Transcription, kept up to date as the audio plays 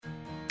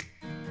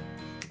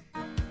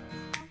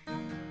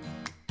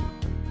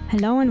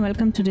Hello and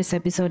welcome to this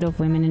episode of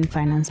Women in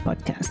Finance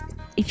podcast.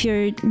 If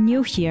you're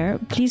new here,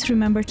 please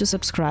remember to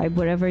subscribe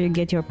wherever you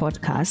get your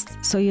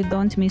podcasts so you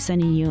don't miss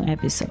any new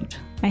episode.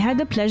 I had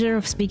the pleasure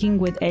of speaking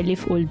with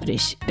Elif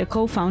Ulbrich, the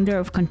co-founder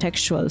of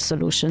Contextual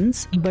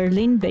Solutions, a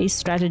Berlin-based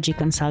strategy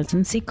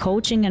consultancy,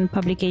 coaching and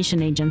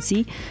publication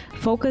agency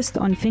focused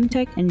on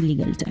fintech and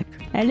legal tech.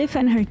 Elif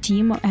and her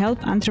team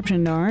help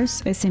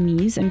entrepreneurs,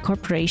 SMEs, and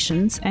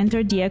corporations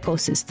enter the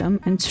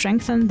ecosystem and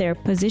strengthen their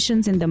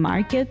positions in the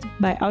market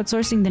by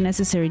outsourcing the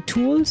necessary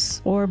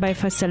tools or by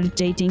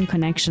facilitating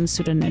connections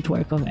to the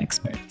network of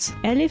experts.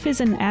 Elif is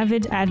an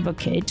avid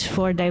advocate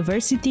for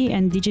diversity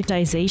and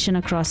digitization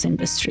across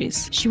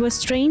industries. She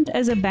was trained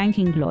as a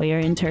banking lawyer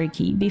in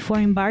Turkey before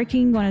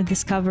embarking on a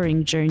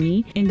discovering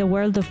journey in the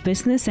world of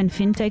business and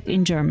fintech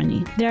in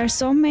Germany. There are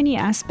so many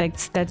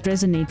aspects that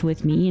resonate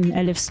with me in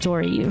Elif's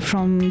story,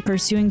 from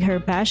pursuing her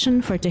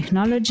passion for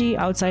technology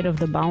outside of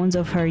the bounds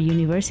of her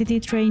university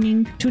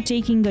training to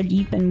taking a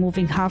leap and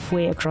moving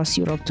halfway across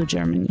Europe to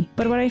Germany.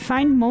 But what I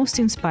find most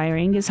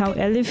inspiring is how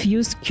Elif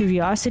used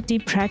curiosity,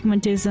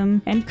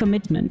 pragmatism, and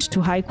commitment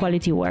to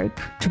high-quality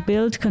work to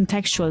build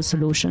contextual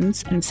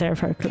solutions and serve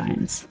her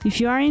clients.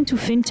 If you are into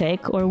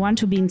fintech or want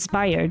to be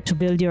inspired to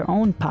build your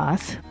own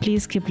path,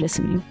 please keep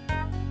listening.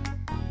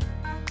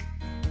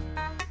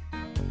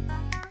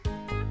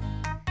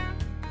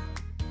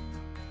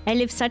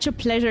 Elif, such a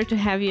pleasure to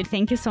have you.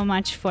 Thank you so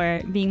much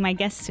for being my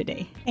guest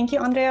today. Thank you,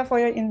 Andrea, for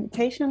your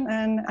invitation,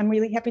 and I'm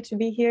really happy to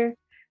be here.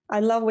 I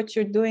love what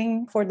you're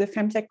doing for the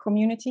Femtech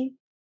community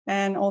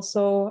and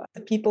also the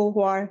people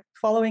who are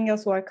following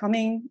us, who are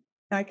coming,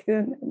 like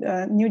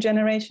the new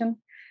generation.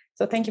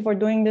 So thank you for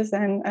doing this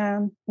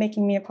and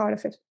making me a part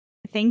of it.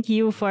 Thank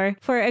you for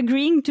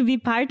agreeing to be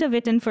part of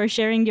it and for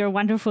sharing your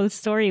wonderful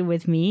story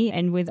with me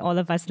and with all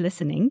of us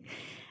listening.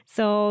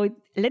 So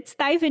let's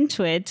dive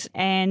into it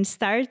and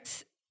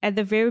start at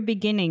the very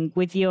beginning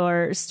with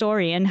your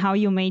story and how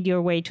you made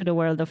your way to the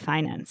world of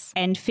finance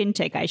and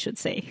fintech, I should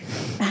say.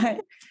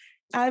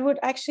 I would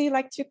actually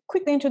like to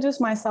quickly introduce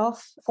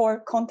myself for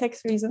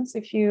context reasons,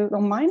 if you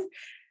don't mind.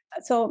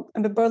 So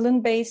I'm a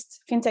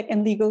Berlin-based fintech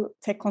and legal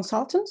tech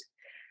consultant,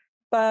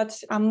 but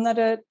I'm not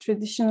a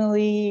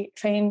traditionally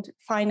trained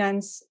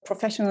finance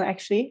professional,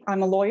 actually.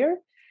 I'm a lawyer,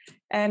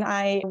 and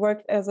I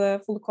worked as a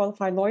fully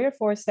qualified lawyer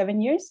for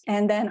 7 years.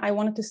 And then I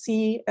wanted to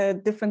see a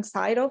different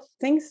side of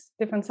things,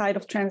 different side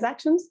of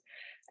transactions,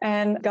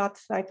 and got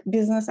like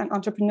business and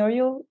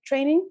entrepreneurial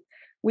training,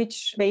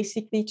 which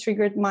basically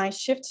triggered my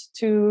shift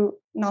to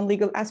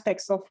non-legal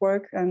aspects of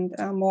work and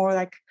more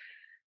like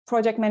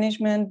project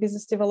management,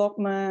 business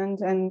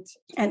development,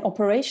 and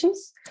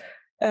operations.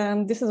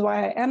 This is where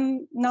I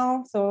am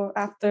now. So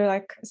after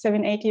like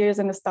 7-8 years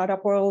in the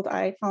startup world,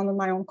 I founded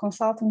my own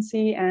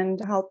consultancy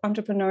and help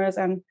entrepreneurs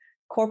and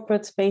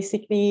corporates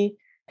basically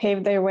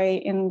pave their way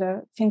in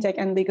the fintech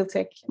and legal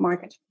tech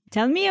market.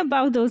 Tell me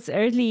about those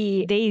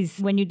early days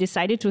when you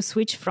decided to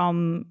switch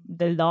from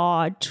the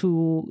law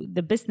to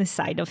the business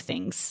side of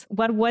things.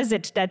 What was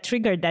it that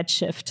triggered that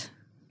shift?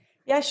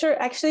 Yeah,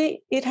 sure.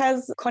 Actually, it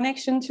has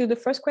connection to the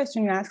first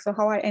question you asked, so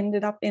how I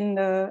ended up in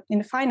the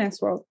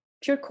finance world.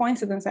 Pure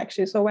coincidence,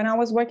 actually. So when I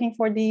was working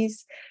for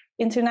these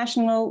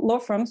international law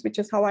firms, which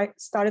is how I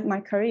started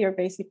my career,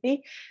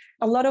 basically,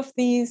 a lot of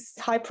these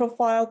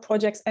high-profile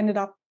projects ended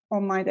up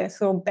on my desk.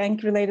 So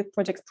bank-related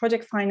projects,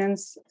 project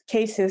finance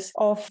cases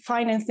of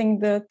financing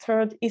the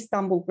third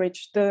Istanbul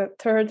bridge, the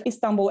third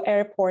Istanbul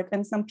airport,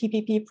 and some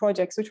PPP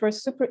projects, which were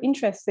super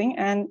interesting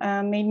and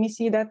made me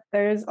see that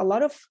there is a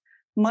lot of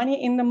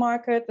money in the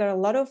market. There are a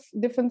lot of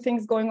different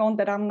things going on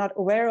that I'm not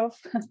aware of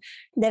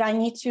that I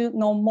need to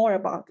know more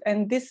about.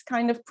 And this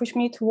kind of pushed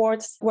me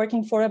towards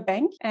working for a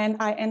bank. And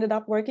I ended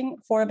up working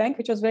for a bank,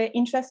 which was very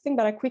interesting,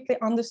 but I quickly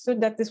understood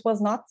that this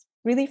was not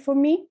really for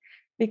me.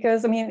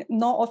 Because, I mean,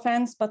 no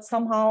offense, but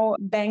somehow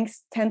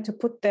banks tend to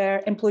put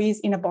their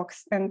employees in a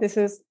box. And this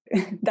is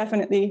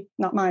definitely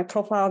not my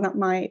profile, not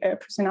my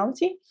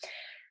personality.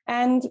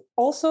 And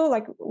also,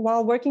 like,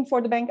 while working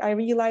for the bank, I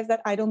realized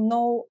that I don't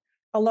know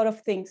a lot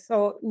of things.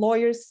 So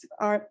lawyers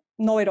are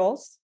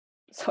know-it-alls,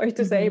 sorry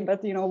to say,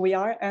 but, you know, we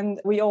are. And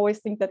we always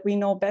think that we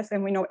know best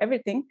and we know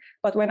everything.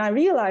 But when I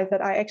realized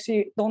that I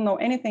actually don't know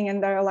anything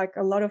and there are like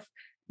a lot of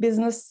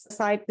business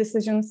side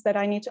decisions that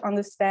I need to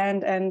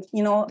understand and,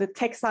 you know, the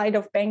tech side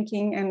of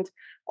banking and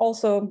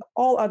also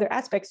all other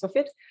aspects of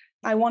it,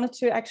 I wanted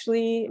to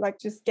actually like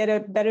just get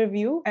a better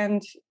view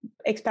and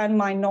expand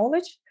my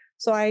knowledge.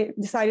 So I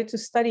decided to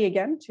study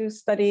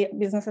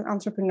business and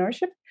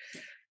entrepreneurship.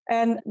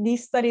 And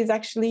these studies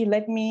actually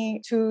led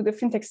me to the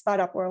fintech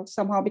startup world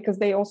somehow, because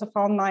they also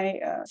found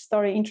my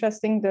story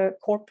interesting, the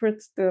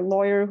corporate, the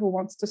lawyer who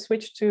wants to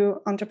switch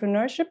to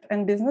entrepreneurship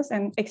and business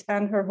and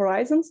expand her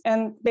horizons.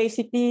 And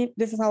basically,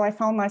 this is how I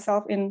found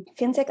myself in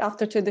fintech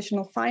after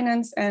traditional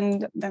finance.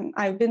 And then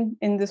I've been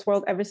in this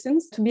world ever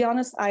since. To be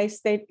honest, I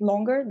stayed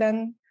longer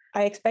than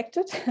I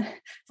expected.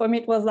 For me,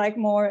 it was like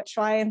more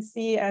try and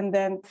see and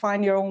then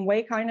find your own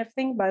way kind of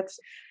thing. But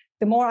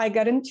the more I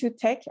got into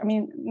tech, I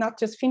mean, not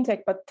just fintech,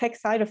 but tech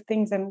side of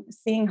things, and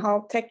seeing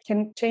how tech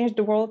can change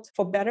the world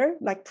for better,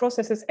 like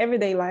processes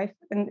everyday life,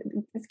 and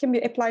this can be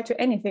applied to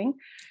anything.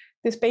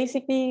 This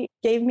basically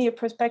gave me a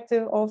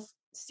perspective of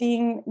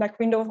seeing like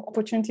window of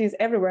opportunities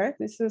everywhere.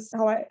 This is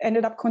how I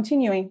ended up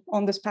continuing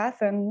on this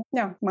path, and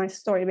yeah, my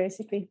story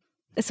basically.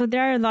 So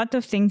there are a lot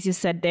of things you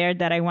said there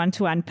that I want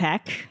to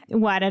unpack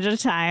one at a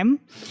time.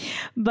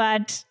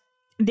 But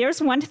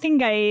there's one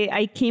thing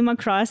I came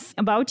across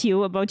about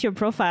you, about your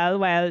profile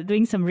while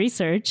doing some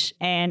research,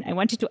 and I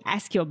wanted to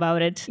ask you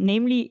about it.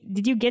 Namely,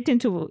 did you get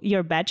into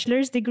your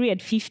bachelor's degree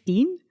at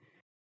 15?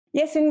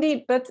 Yes,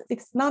 indeed, but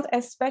it's not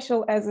as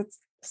special as it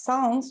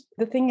sounds.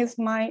 The thing is,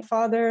 my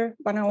father,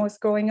 when I was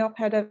growing up,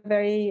 had a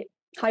very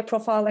high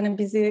profile and a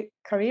busy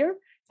career.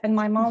 And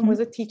my mom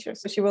was a teacher,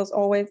 so she was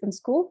always in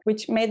school,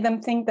 which made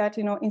them think that,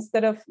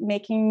 instead of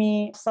making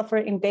me suffer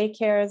in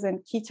daycares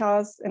and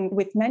kitas and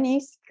with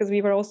nannies, because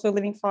we were also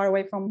living far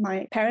away from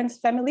my parents'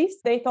 families,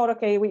 they thought,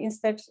 okay, we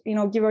instead,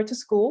 give her to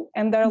school.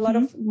 And there are a lot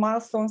of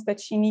milestones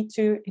that she needs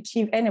to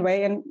achieve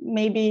anyway. And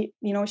maybe,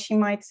 she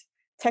might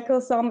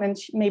tackle some, and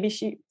maybe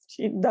she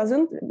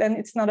doesn't, then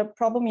it's not a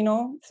problem,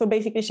 So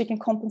basically she can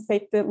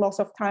compensate the loss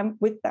of time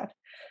with that.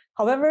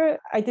 However,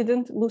 I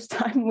didn't lose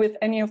time with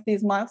any of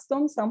these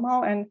milestones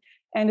somehow, and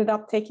ended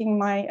up taking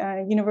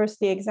my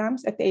university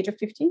exams at the age of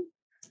 15.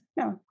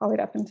 Yeah, how it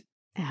happened.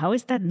 How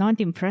is that not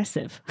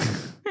impressive?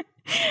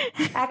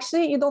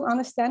 Actually, you don't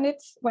understand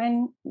it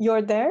when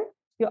you're there.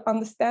 You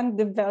understand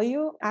the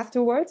value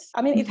afterwards.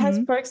 I mean, it has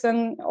perks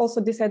and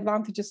also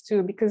disadvantages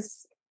too,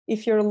 because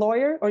if you're a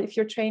lawyer or if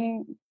you're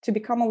training to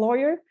become a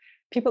lawyer,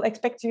 people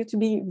expect you to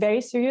be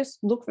very serious,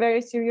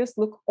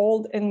 look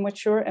old and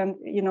mature and,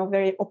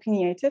 very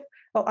opinionated.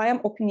 Well, I am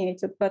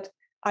opinionated, but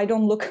I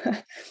don't look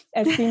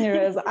as senior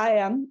as I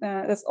am.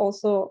 There's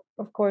also,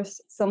 of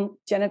course, some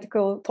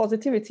genetical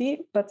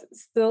positivity, but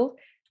still,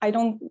 I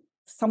don't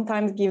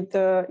sometimes give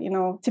the,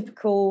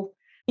 typical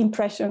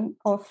impression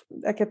of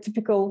like a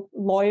typical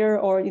lawyer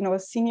or, a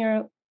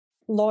senior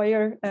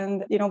lawyer.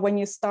 And, when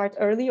you start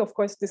early, of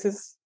course, this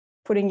is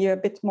putting you a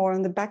bit more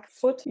on the back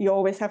foot. You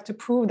always have to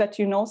prove that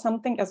you know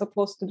something, as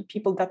opposed to the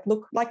people that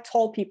look like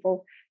tall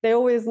people. They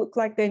always look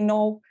like they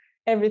know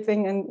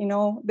everything and,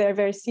 they're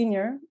very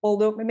senior,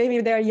 although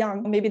maybe they're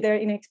young, maybe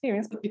they're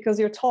inexperienced, but because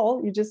you're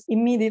tall, you just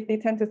immediately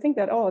tend to think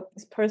that, oh,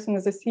 this person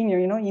is a senior,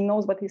 he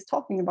knows what he's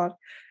talking about.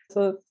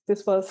 So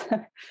this was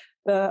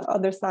the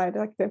other side,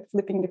 like the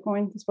flipping the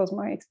coin. This was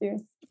my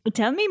experience.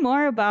 Tell me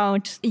more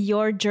about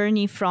your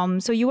journey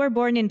so you were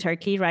born in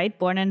Turkey, right?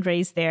 Born and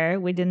raised there.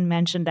 We didn't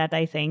mention that,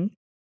 I think.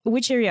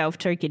 Which area of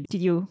Turkey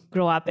did you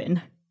grow up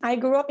in? I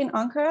grew up in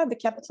Ankara, the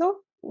capital,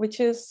 which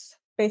is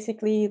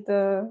basically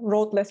the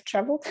road less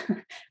traveled.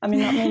 I mean,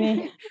 not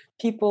many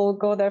people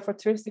go there for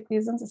touristic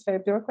reasons. It's very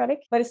bureaucratic,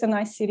 but it's a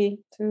nice city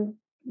to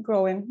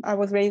grow in. I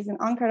was raised in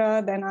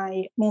Ankara, then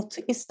I moved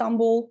to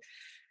Istanbul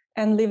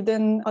and lived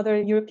in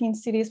other European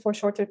cities for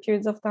shorter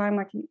periods of time,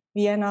 like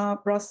Vienna,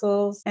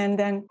 Brussels, and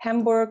then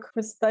Hamburg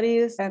for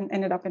studies, and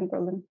ended up in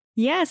Berlin.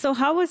 Yeah, so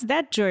how was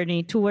that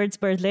journey towards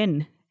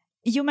Berlin?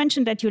 You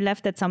mentioned that you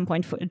left at some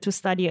point to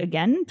study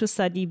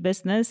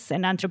business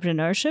and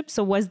entrepreneurship.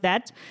 So was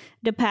that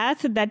the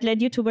path that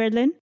led you to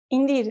Berlin?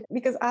 Indeed,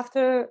 because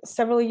after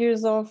several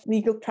years of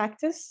legal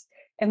practice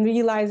and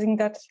realizing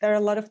that there are a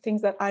lot of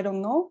things that I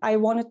don't know, I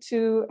wanted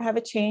to have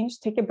a change,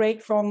 take a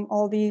break from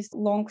all these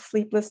long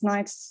sleepless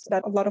nights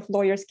that a lot of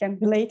lawyers can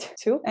relate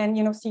to, and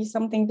see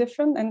something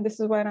different. And this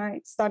is when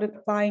I started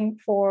applying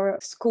for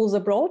schools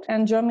abroad.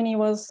 And Germany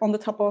was on the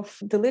top of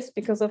the list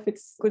because of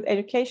its good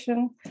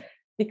education,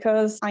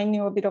 because I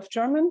knew a bit of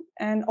German,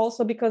 and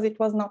also because it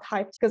was not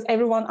hyped, because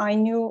everyone I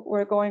knew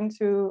were going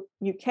to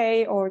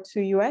UK or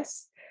to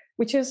US,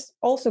 which is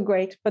also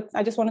great. But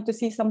I just wanted to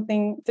see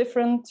something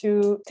different,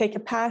 to take a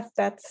path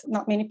that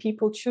not many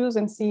people choose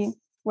and see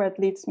where it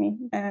leads me.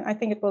 And I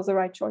think it was the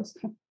right choice.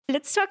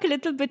 Let's talk a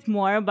little bit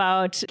more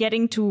about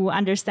getting to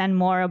understand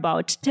more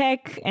about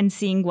tech and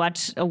seeing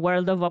what a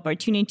world of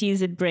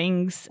opportunities it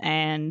brings,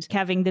 and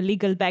having the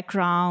legal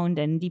background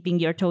and dipping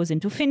your toes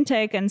into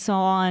fintech and so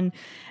on.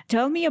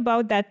 Tell me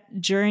about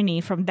that journey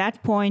from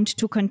that point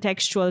to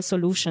Contextual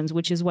Solutions,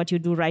 which is what you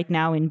do right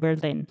now in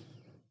Berlin.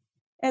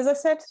 As I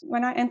said,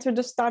 when I entered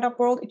the startup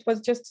world, it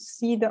was just to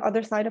see the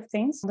other side of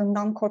things, the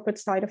non-corporate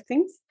side of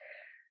things.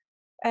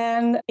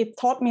 And it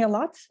taught me a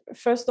lot.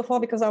 First of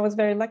all, because I was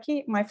very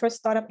lucky. My first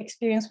startup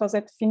experience was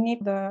at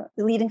Finip, the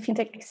leading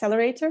fintech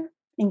accelerator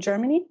in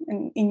Germany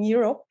and in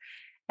Europe.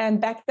 And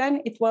back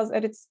then it was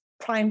at its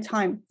prime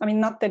time. I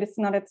mean, not that it's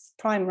not its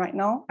prime right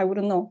now, I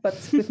wouldn't know. But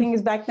the thing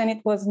is, back then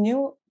it was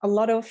new. A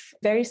lot of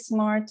very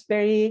smart,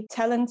 very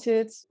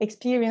talented,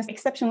 experienced,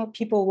 exceptional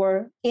people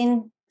were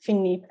in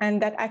Finip.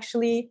 And that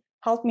actually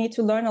helped me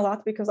to learn a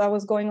lot, because I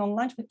was going on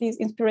lunch with these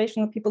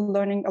inspirational people,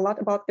 learning a lot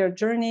about their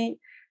journey,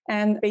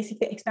 and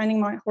basically expanding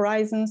my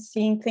horizons,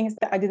 seeing things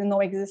that I didn't know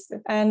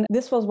existed. And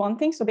this was one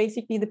thing. So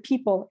basically the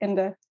people in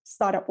the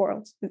startup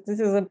world, this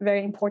is a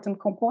very important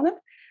component.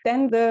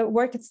 Then the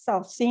work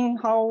itself, seeing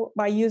how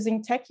by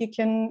using tech, you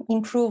can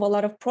improve a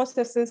lot of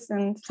processes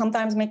and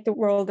sometimes make the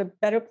world a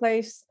better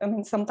place. I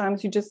mean,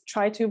 sometimes you just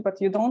try to,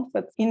 but you don't.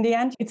 But in the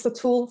end, it's a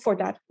tool for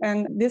that.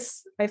 And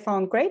this I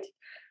found great.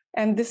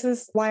 And this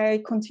is why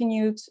I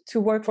continued to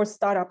work for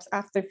startups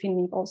after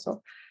FinWeek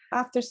also.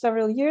 After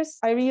several years,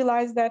 I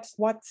realized that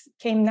what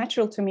came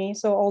natural to me,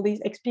 so all these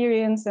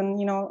experience and,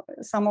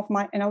 some of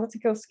my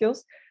analytical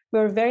skills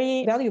were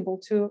very valuable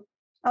to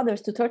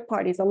others, to third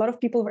parties. A lot of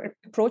people were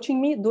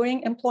approaching me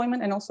during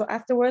employment and also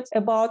afterwards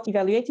about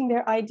evaluating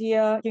their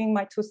idea, giving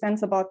my 2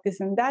 cents about this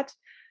and that.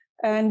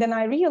 And then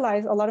I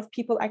realized a lot of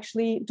people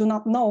actually do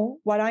not know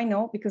what I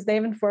know because they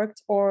haven't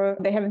worked or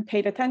they haven't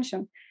paid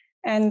attention.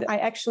 And I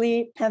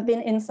actually have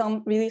been in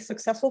some really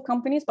successful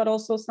companies, but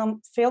also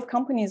some failed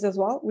companies as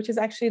well, which is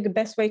actually the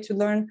best way to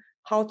learn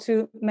how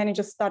to manage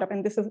a startup.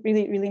 And this is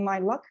really, really my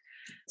luck.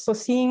 So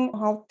seeing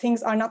how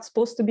things are not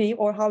supposed to be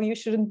or how you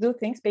shouldn't do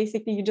things,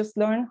 basically you just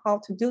learn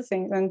how to do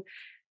things. And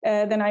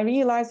then I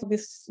realized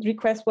this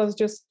request was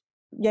just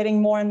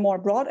getting more and more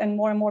broad and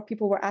more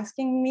people were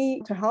asking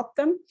me to help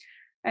them.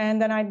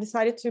 And then I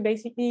decided to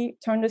basically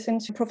turn this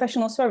into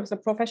professional service, a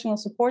professional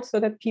support,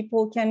 so that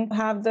people can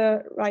have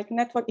the right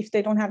network if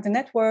they don't have the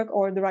network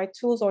or the right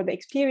tools or the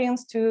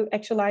experience to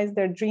actualize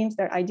their dreams,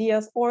 their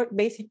ideas, or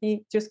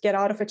basically just get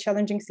out of a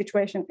challenging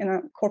situation in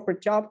a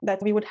corporate job,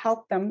 that we would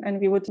help them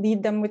and we would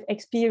lead them with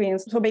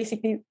experience. So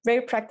basically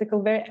very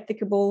practical, very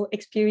applicable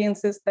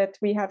experiences that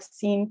we have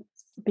seen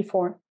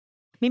before.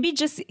 Maybe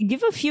just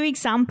give a few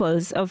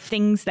examples of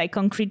things like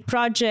concrete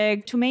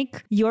project to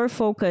make your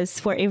focus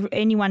for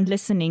anyone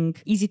listening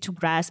easy to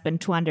grasp and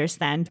to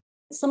understand.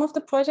 Some of the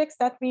projects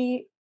that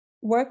we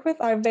work with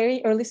are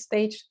very early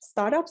stage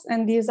startups,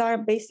 and these are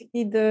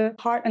basically the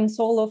heart and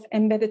soul of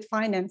embedded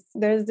finance.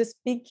 There's this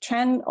big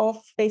trend of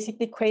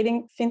basically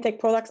creating fintech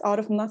products out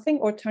of nothing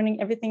or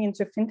turning everything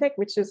into fintech,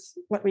 which is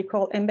what we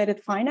call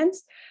embedded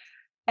finance.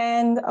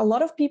 And a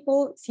lot of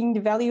people seeing the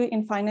value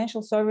in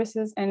financial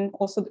services and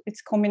also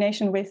its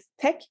combination with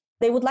tech,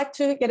 they would like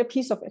to get a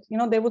piece of it.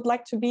 They would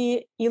like to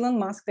be Elon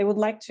Musk. They would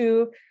like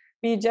to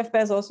be Jeff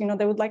Bezos.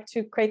 They would like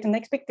to create the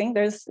next big thing.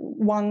 There's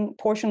one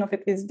portion of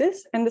it is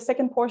this. And the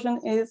second portion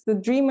is the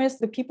dreamers,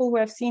 the people who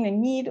have seen a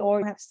need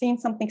or have seen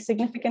something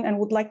significant and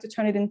would like to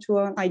turn it into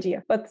an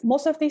idea. But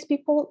most of these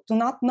people do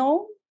not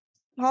know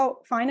how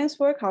finance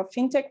work, how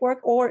fintech work,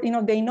 or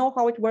they know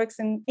how it works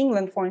in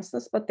England, for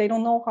instance, but they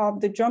don't know how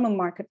the German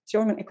market,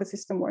 German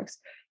ecosystem works.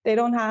 They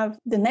don't have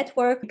the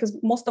network, because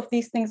most of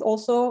these things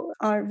also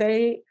are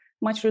very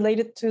much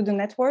related to the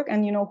network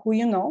and who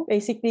you know.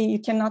 Basically, you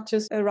cannot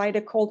just write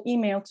a cold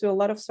email to a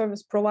lot of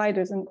service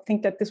providers and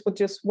think that this would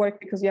just work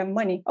because you have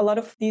money. A lot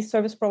of these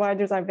service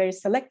providers are very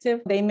selective.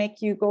 They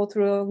make you go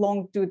through a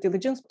long due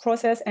diligence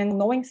process, and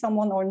knowing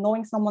someone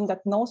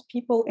that knows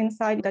people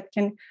inside that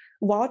can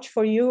vouch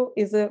for you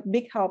is a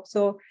big help.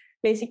 So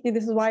basically,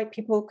 this is why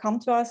people come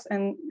to us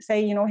and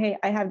say, hey,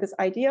 I have this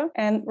idea.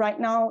 And right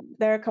now,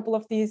 there are a couple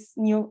of these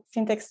new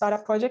fintech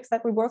startup projects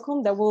that we work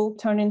on that will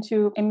turn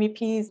into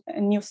MVPs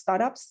and new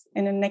startups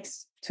in the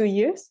next 2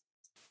 years.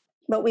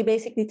 But we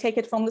basically take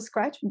it from the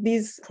scratch.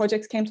 These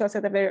projects came to us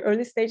at a very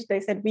early stage.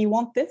 They said, we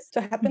want this to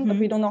happen, but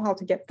we don't know how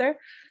to get there.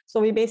 So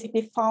we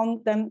basically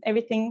found them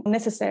everything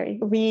necessary.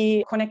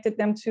 We connected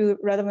them to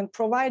relevant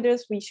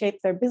providers. We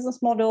shaped their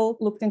business model,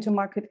 looked into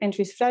market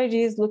entry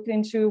strategies, looked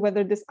into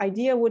whether this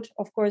idea would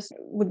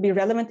be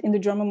relevant in the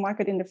German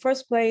market in the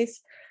first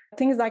place,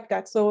 things like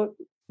that. So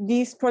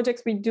these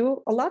projects we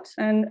do a lot,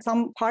 and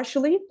some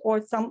partially or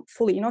some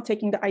fully,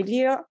 taking the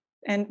idea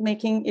and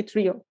making it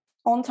real.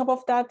 On top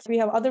of that, we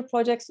have other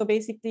projects. So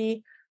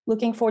basically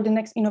looking for the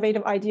next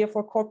innovative idea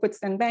for corporates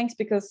and banks,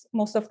 because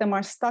most of them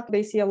are stuck.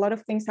 They see a lot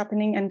of things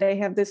happening and they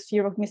have this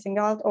fear of missing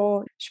out.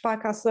 Oh,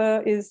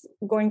 Sparkasse is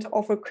going to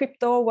offer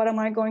crypto. What am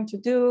I going to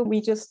do?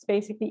 We just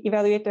basically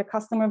evaluate their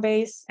customer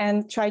base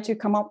and try to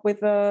come up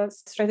with a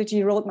strategy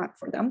roadmap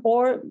for them,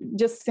 or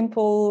just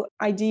simple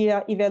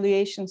idea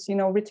evaluations,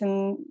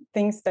 written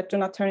things that do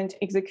not turn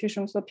into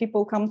execution. So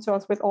people come to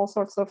us with all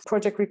sorts of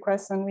project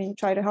requests and we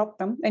try to help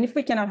them. And if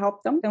we cannot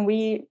help them, then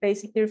we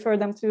basically refer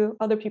them to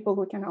other people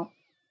who can help.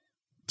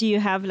 Do you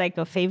have like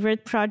a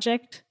favorite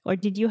project, or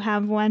did you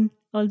have one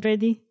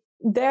already?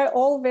 They're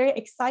all very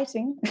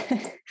exciting.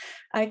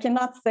 I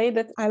cannot say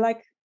that I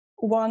like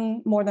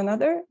one more than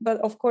other, but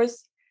of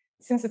course,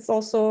 since it's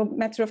also a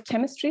matter of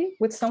chemistry,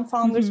 with some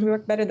founders we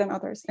work better than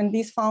others. And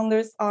these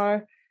founders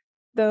are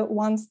the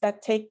ones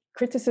that take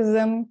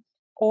criticism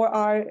or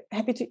are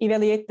happy to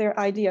evaluate their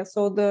idea.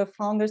 So the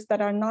founders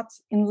that are not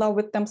in love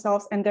with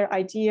themselves and their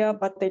idea,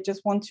 but they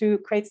just want to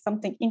create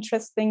something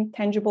interesting,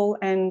 tangible,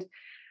 and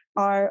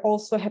are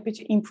also happy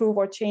to improve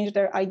or change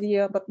their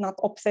idea, but not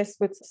obsessed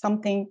with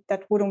something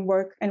that wouldn't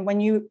work. And when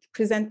you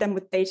present them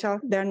with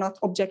data, they're not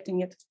objecting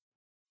it.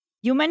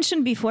 You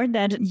mentioned before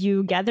that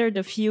you gathered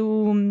a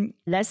few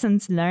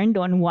lessons learned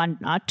on what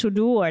not to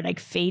do or like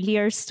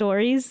failure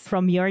stories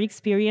from your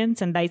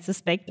experience. And I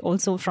suspect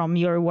also from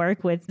your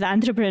work with the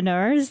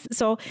entrepreneurs.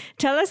 So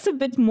tell us a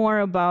bit more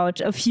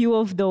about a few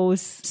of those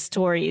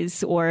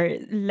stories or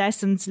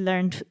lessons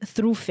learned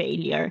through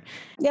failure.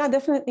 Yeah,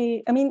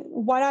 definitely. I mean,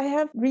 what I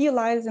have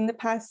realized in the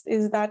past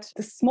is that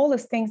the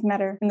smallest things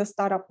matter in the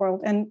startup world,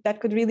 and that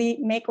could really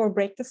make or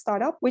break the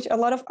startup, which a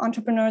lot of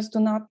entrepreneurs do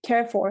not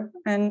care for.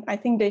 And I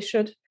think they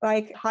should,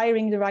 like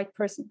hiring the right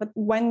person. But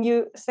when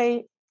you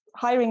say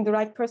hiring the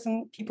right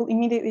person, people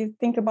immediately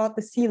think about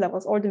the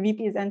C-levels or the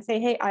VPs and say,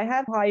 hey, I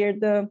have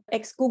hired the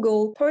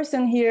ex-Google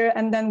person here,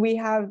 and then we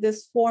have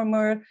this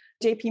former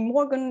JP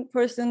Morgan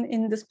person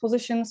in this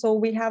position. So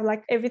we have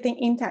like everything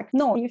intact.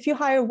 No, if you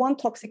hire one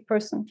toxic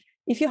person,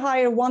 if you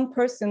hire one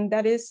person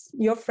that is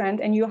your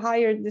friend and you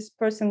hire this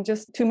person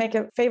just to make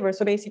a favor,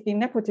 so basically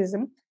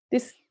nepotism,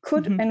 this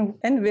could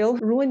and will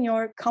ruin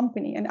your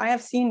company. And I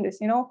have seen this,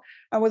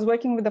 I was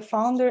working with the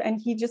founder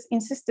and he just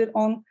insisted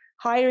on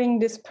hiring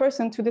this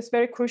person to this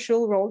very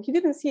crucial role. He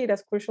didn't see it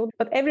as crucial,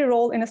 but every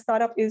role in a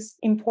startup is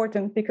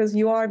important because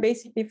you are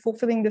basically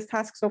fulfilling the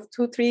tasks of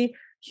 2-3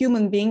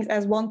 human beings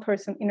as one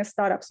person in a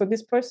startup. So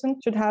this person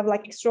should have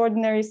like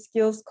extraordinary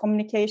skills,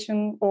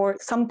 communication, or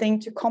something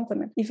to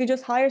complement. If you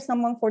just hire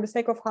someone for the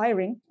sake of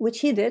hiring, which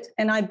he did,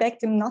 and I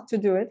begged him not to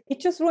do it, it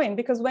just ruined,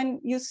 because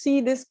when you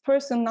see this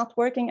person not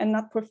working and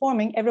not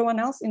performing, everyone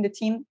else in the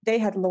team, they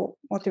had low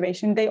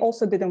motivation. They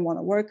also didn't want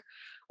to work.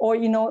 Or,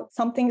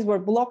 some things were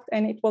blocked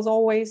and it was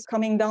always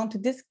coming down to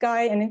this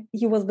guy and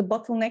he was the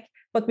bottleneck,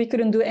 but we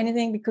couldn't do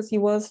anything because he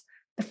was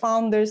the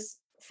founder's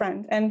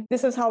friend. And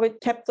this is how it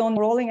kept on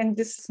rolling, and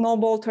this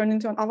snowball turned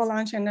into an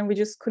avalanche, and then we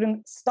just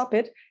couldn't stop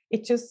it.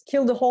 It just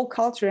killed the whole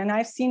culture. And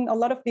I've seen a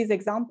lot of these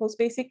examples.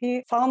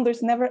 Basically,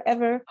 founders never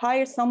ever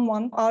hire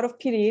someone out of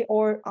pity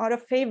or out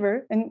of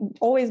favor, and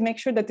always make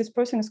sure that this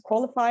person is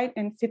qualified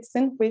and fits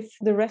in with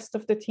the rest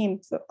of the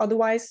team. So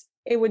otherwise,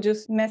 it would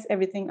just mess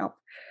everything up.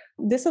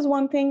 This is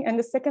one thing. And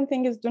the second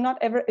thing is, do not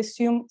ever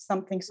assume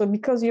something. So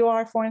because you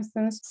are, for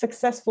instance,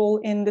 successful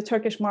in the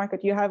Turkish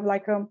market, you have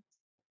like a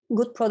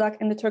good product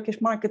in the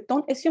Turkish market,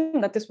 don't assume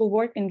that this will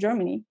work in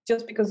Germany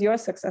just because you're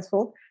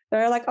successful.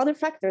 There are like other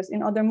factors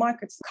in other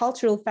markets,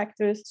 cultural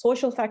factors,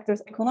 social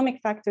factors,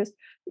 economic factors.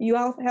 You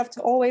have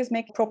to always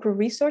make proper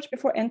research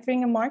before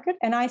entering a market.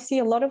 And I see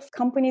a lot of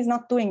companies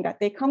not doing that.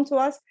 They come to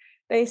us,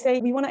 they say,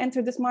 we want to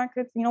enter this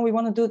market, we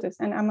want to do this.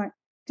 And I'm like,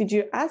 did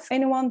you ask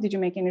anyone? Did you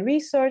make any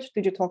research?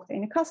 Did you talk to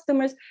any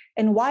customers?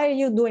 And why are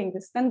you doing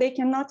this? Then they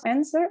cannot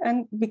answer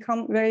and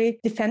become very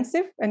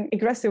defensive and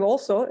aggressive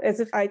also, as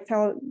if I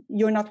tell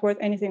you're not worth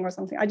anything or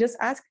something. I just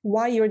ask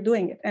why you're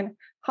doing it and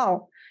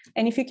how.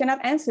 And if you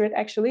cannot answer it,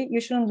 actually, you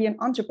shouldn't be an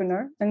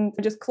entrepreneur and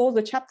just close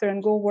the chapter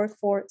and go work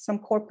for some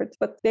corporate.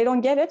 But they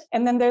don't get it.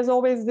 And then there's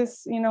always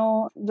this,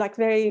 like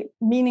very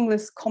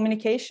meaningless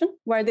communication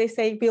where they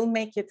say, we'll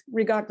make it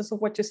regardless of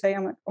what you say.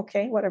 I'm like,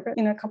 okay, whatever.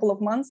 In a couple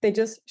of months, they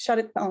just shut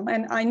it down.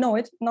 And I know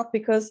it, not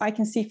because I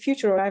can see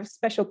future or I have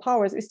special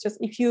powers. It's just,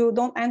 if you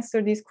don't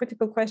answer these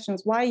critical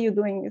questions, why are you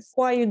doing this?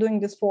 Why are you doing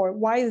this for?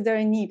 Why is there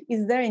a need?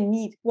 Is there a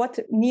need? What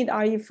need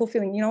are you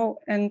fulfilling?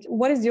 And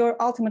what is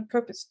your ultimate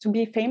purpose? To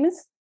be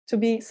famous? To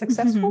be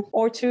successful,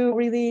 or to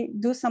really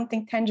do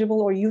something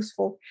tangible or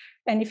useful?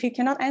 And if you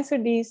cannot answer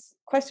these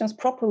questions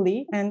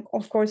properly, and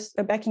of course,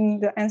 backing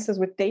the answers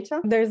with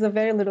data, there's a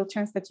very little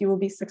chance that you will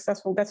be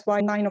successful. That's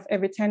why 9 of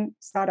every 10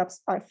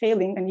 startups are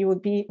failing, and you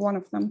would be one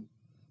of them.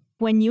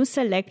 When you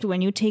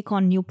take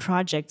on new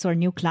projects or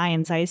new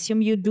clients, I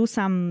assume you do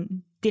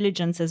some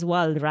diligence as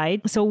well,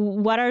 right? So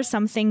what are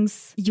some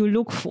things you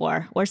look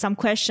for or some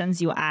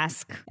questions you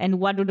ask? And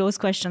what do those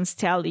questions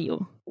tell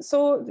you?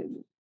 So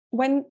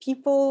when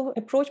people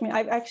approach me,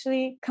 I've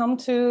actually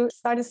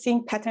started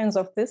seeing patterns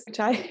of this, which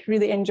I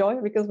really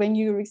enjoy, because when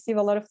you receive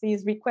a lot of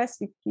these requests,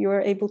 you're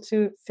able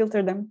to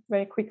filter them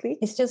very quickly.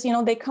 It's just,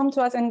 they come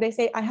to us and they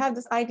say, I have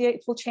this idea,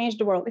 it will change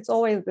the world. It's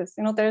always this,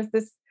 there's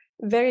this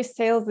very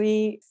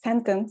salesy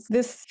sentence.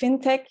 This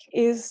fintech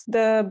is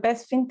the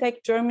best fintech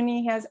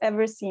Germany has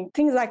ever seen.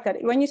 Things like that.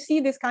 When you see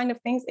these kind of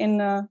things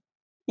in an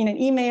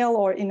email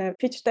or in a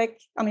pitch deck,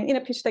 in a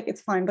pitch deck,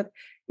 it's fine, but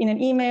in an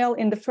email,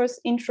 in the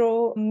first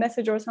intro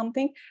message or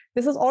something,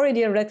 this is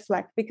already a red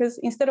flag, because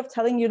instead of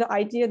telling you the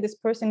idea this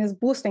person is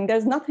boosting,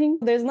 there's nothing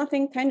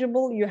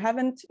tangible. You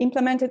haven't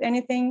implemented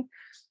anything.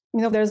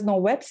 There's no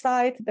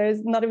website,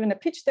 there's not even a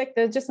pitch deck,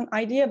 there's just an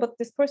idea, but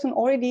this person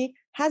already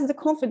has the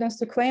confidence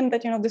to claim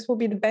that, this will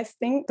be the best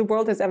thing the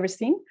world has ever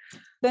seen.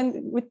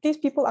 Then with these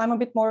people, I'm a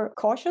bit more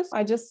cautious.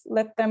 I just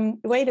let them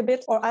wait a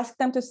bit or ask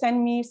them to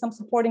send me some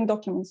supporting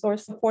documents or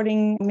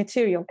supporting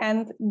material.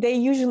 And they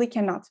usually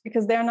cannot,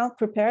 because they're not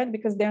prepared,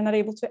 because they're not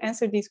able to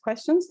answer these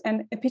questions.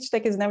 And a pitch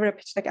deck is never a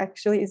pitch deck,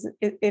 actually.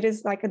 It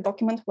is like a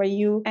document where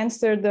you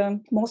answer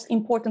the most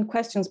important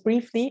questions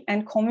briefly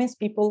and convince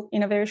people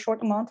in a very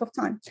short amount of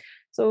time.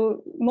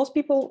 So most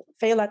people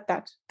fail at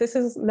that. This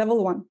is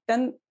level 1.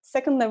 Then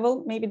second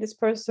level, maybe this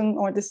person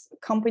or this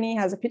company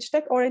has a pitch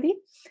deck already.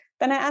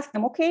 Then I ask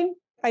them, okay,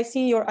 I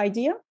see your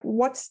idea.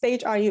 What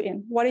stage are you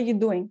in? What are you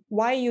doing?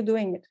 Why are you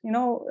doing it?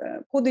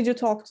 Who did you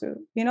talk to?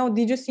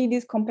 Did you see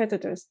these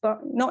competitors? But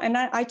no, and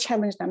I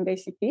challenge them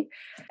basically.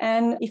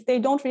 And if they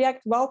don't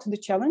react well to the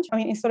challenge,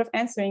 instead of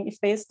answering, if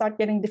they start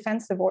getting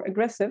defensive or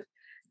aggressive,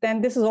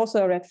 then this is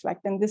also a red flag.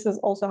 And this is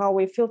also how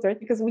we filter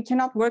it, because we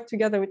cannot work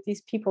together with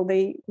these people.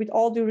 With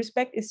all due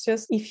respect, it's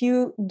just, if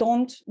you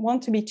don't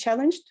want to be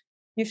challenged,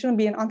 you shouldn't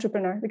be an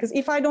entrepreneur. Because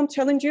if I don't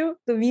challenge you,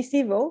 the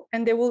VC will,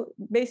 and they will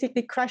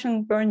basically crash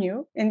and burn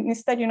you. And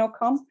instead,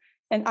 come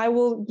and I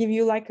will give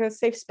you like a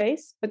safe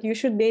space, but you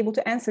should be able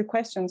to answer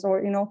questions,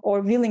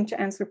 or willing to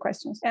answer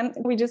questions. And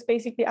we just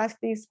basically ask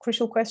these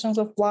crucial questions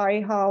of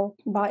why, how,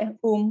 by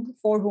whom,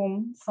 for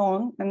whom, so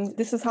on. And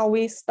this is how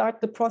we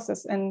start the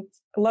process. And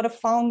a lot of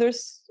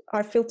founders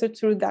are filtered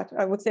through that.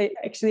 I would say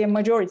actually a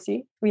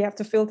majority. We have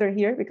to filter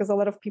here because a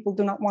lot of people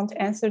do not want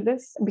to answer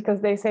this because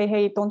they say,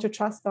 hey, don't you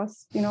trust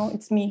us?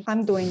 It's me.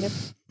 I'm doing it.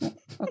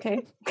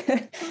 Okay.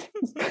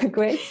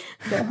 Great.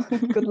 So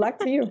good luck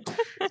to you.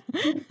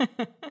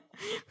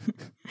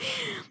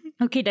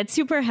 Okay, that's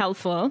super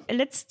helpful.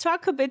 Let's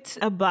talk a bit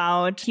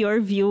about your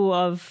view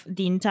of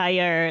the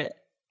entire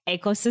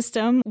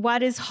ecosystem.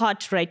 What is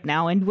hot right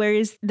now, and where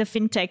is the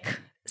fintech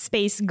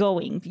space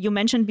going? You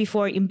mentioned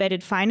before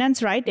embedded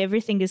finance, right?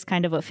 Everything is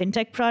kind of a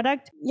fintech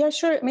product. Yeah,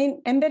 sure.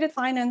 Embedded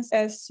finance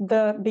is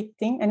the big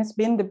thing, and it's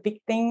been the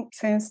big thing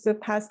since the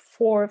past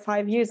 4 or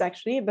 5 years,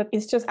 actually. But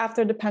it's just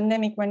after the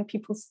pandemic when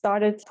people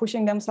started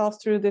pushing themselves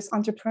through this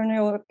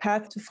entrepreneurial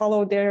path to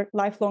follow their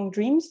lifelong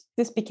dreams.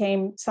 This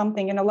became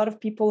something, and a lot of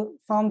people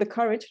found the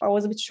courage. I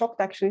was a bit shocked,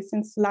 actually,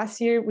 since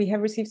last year we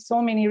have received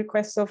so many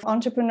requests of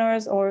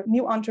entrepreneurs or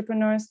new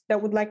entrepreneurs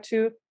that would like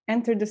to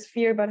enter the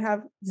sphere but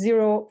have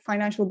zero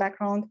financial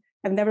background,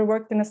 have never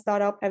worked in a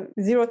startup, have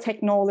zero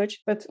tech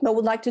knowledge, but they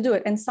would like to do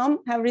it. And some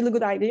have really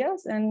good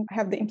ideas and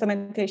have the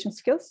implementation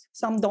skills.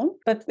 Some don't,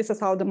 but this is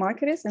how the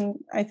market is. And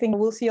I think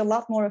we'll see a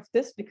lot more of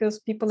this because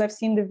people have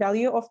seen the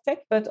value of tech,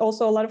 but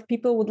also a lot of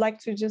people would like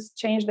to just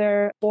change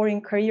their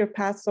boring career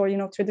paths or,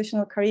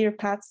 traditional career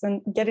paths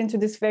and get into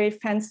this very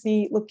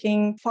fancy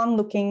looking, fun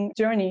looking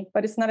journey.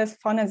 But it's not as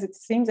fun as it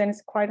seems, and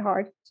it's quite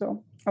hard.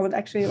 So I would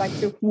actually like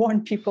to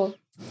warn people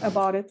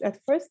about it at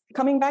first.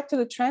 Coming back to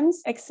the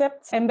trends,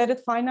 except embedded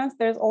finance,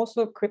 there's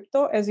also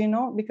crypto, as you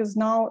know, because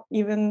now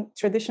even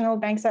traditional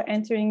banks are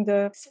entering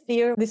the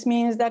sphere. This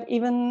means that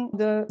even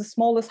the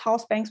smallest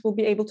house banks will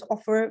be able to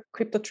offer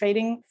crypto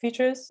trading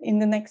features in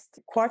the next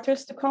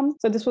quarters to come.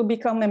 So this will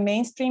become a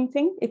mainstream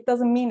thing. It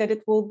doesn't mean that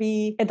it will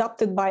be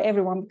adopted by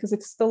everyone because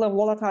it's still a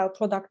volatile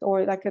product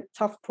or like a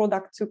tough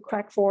product to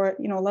crack for,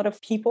 a lot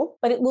of people,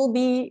 but it will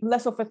be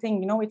less of a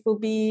thing, it will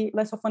be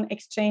less of an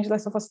exchange,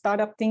 less of a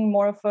startup thing,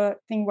 more of a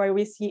thing where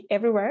we see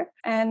everywhere.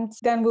 And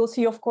then we'll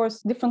see, of course,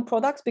 different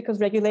products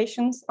because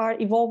regulations are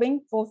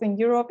evolving both in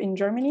Europe, in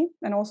Germany,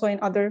 and also in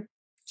other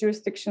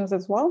jurisdictions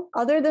as well.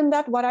 Other than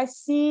that, what I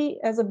see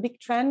as a big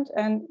trend,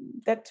 and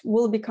that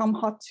will become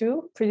hot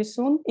too pretty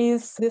soon,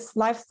 is this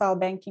lifestyle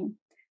banking.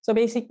 So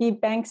basically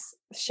banks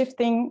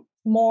shifting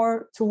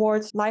more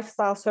towards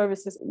lifestyle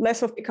services,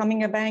 less of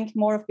becoming a bank,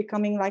 more of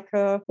becoming like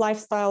a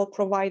lifestyle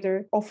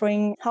provider,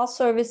 offering health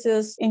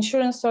services,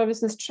 insurance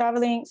services,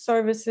 traveling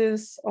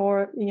services,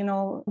 or,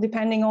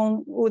 depending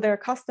on who their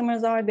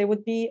customers are, they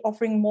would be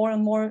offering more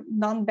and more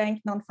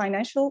non-bank,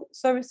 non-financial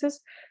services.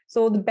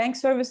 So the bank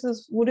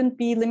services wouldn't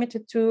be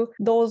limited to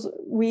those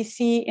we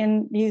see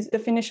in these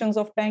definitions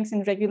of banks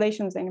and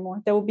regulations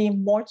anymore. There will be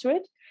more to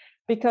it.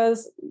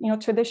 Because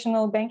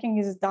traditional banking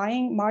is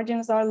dying,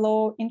 margins are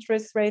low,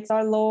 interest rates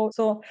are low.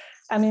 So,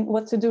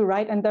 what to do,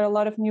 right? And there are a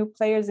lot of new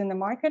players in the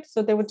market.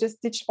 So they would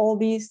just ditch all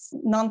these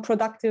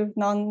non-productive,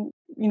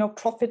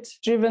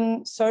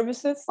 profit-driven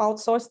services,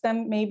 outsource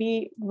them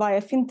maybe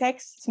via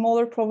fintechs,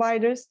 smaller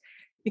providers,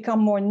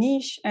 become more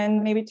niche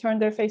and maybe turn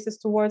their faces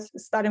towards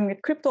starting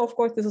with crypto. Of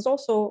course, this is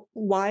also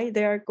why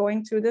they are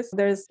going to this.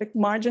 There's like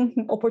margin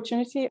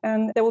opportunity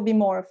and there will be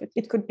more of it.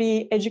 It could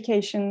be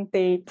education.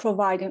 They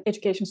provide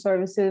education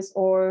services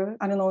or,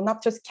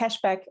 not just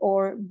cashback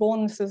or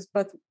bonuses,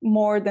 but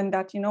more than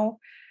that,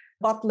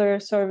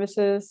 butler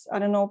services,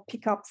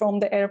 pick up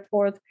from the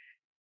airport.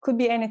 Could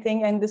be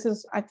anything. And this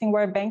is, I think,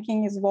 where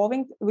banking is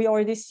evolving. We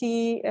already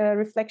see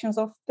reflections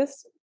of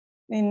this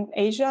in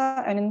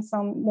Asia and in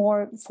some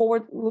more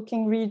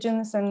forward-looking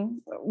regions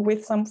and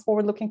with some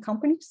forward-looking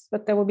companies,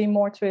 but there will be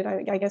more to it.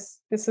 I guess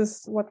this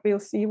is what we'll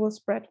see will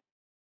spread.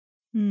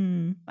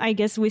 I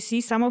guess we see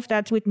some of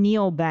that with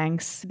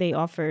neobanks. They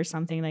offer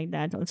something like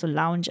that, also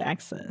lounge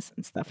access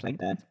and stuff like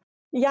that.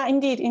 Yeah,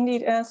 indeed.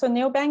 So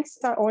neobanks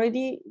are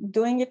already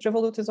doing it.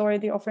 Revolut is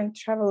already offering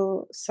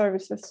travel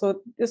services.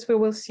 So this we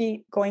will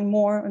see going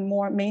more and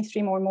more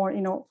mainstream or more,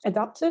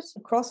 adopted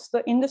across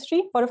the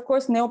industry. But of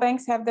course,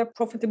 neobanks have their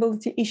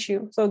profitability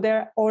issue. So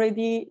they're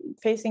already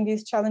facing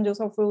these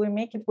challenges of will we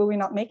make it, will we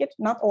not make it?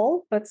 Not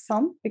all, but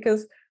some,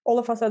 because all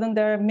of a sudden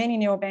there are many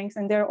neobanks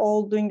and they're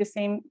all doing the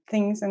same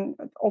things. And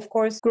of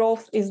course,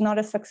 growth is not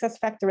a success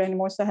factor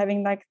anymore. So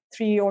having like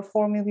 3 or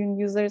 4 million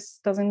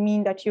users doesn't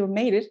mean that you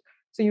made it.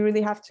 So you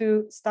really have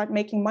to start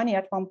making money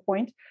at one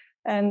point.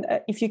 And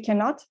if you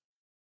cannot,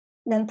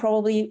 then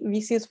probably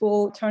VCs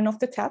will turn off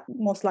the tap,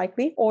 most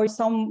likely, or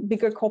some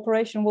bigger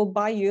corporation will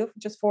buy you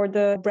just for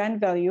the brand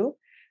value.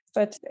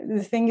 But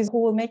the thing is,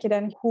 who will make it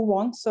and who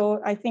won't? So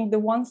I think the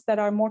ones that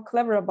are more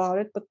clever about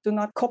it, but do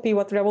not copy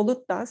what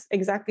Revolut does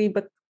exactly,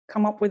 but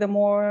come up with a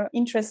more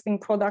interesting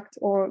product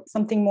or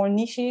something more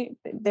niche,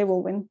 they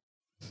will win.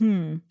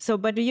 So,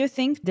 but do you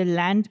think the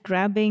land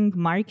grabbing,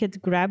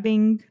 market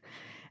grabbing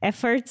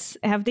efforts,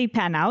 have they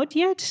pan out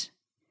yet?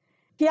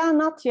 Yeah,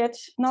 not yet,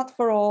 not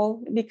for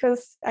all,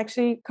 because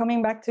actually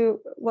coming back to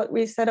what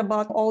we said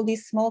about all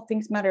these small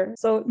things matter.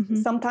 So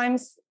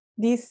sometimes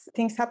these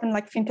things happen,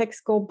 like fintechs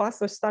go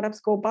bust or startups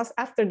go bust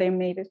after they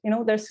made it.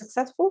 They're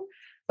successful,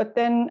 but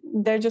then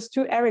they're just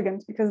too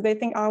arrogant because they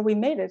think, we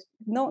made it.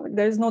 No,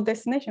 there's no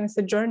destination. It's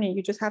a journey.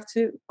 You just have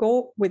to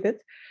go with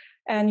it.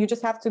 And you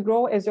just have to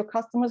grow as your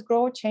customers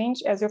grow,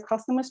 change as your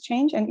customers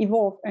change and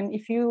evolve. And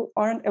if you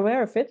aren't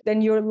aware of it,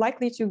 then you're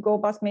likely to go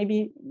bust,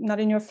 maybe not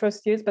in your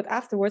first years, but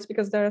afterwards,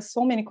 because there are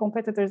so many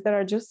competitors that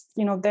are just,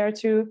 there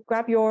to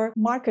grab your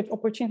market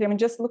opportunity. I mean,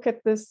 just look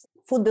at this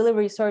food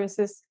delivery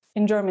services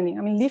in Germany.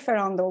 I mean,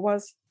 Lieferando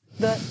was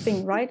the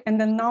thing, right?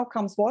 And then now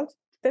comes what?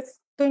 That's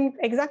doing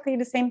exactly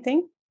the same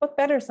thing, but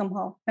better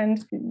somehow.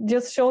 And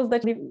just shows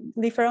that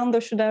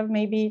Lieferando should have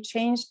maybe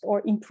changed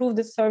or improved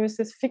the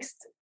services,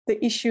 fixed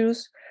the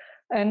issues.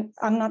 And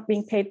I'm not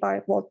being paid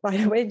by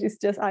the wage. It's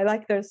just I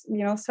like their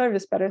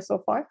service better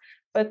so far.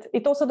 But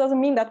it also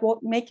doesn't mean that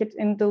won't make it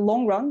in the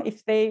long run.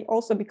 If they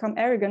also become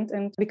arrogant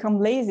and become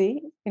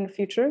lazy in the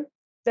future,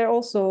 they're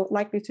also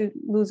likely to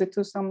lose it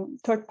to some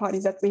third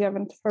parties that we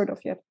haven't heard of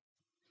yet.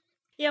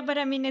 Yeah, but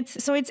I mean,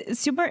 it's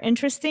super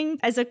interesting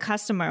as a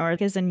customer or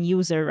as a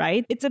user,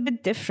 right? It's a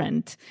bit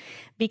different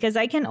because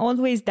I can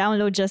always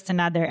download just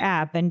another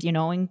app and,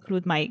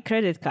 include my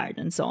credit card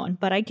and so on.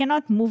 But I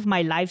cannot move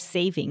my life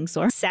savings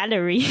or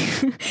salary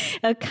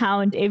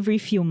account every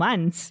few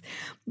months.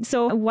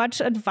 So what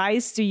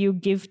advice do you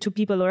give to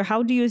people, or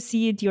how do you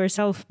see it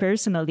yourself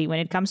personally when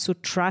it comes to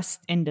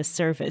trust in the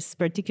service,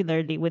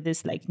 particularly with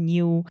this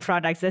new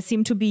products that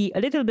seem to be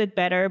a little bit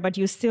better, but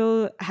you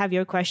still have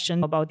your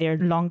question about their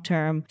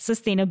long-term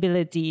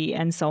sustainability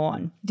and so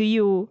on? Do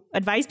you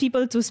advise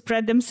people to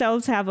spread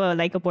themselves, have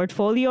a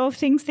portfolio of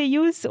things they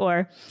use,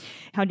 or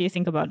how do you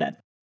think about that?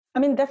 I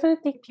mean,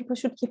 definitely people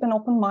should keep an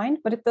open mind,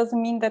 but it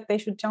doesn't mean that they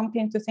should jump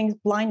into things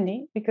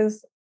blindly,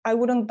 because I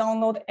wouldn't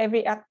download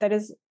every app that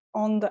is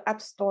on the App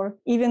Store.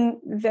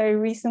 Even very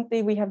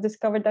recently, we have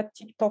discovered that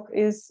TikTok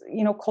is,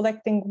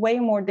 collecting way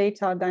more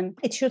data than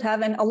it should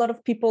have. And a lot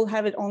of people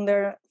have it on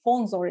their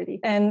phones already.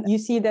 And you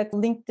see that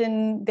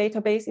LinkedIn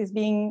database is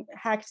being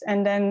hacked,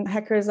 and then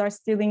hackers are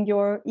stealing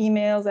your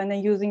emails and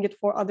then using it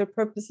for other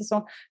purposes.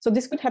 So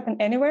this could happen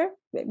anywhere.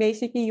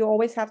 Basically, you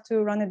always have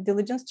to run a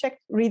diligence check,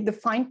 read the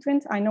fine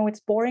print. I know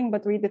it's boring,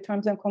 but read the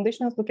terms and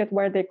conditions, look at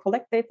where they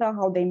collect data,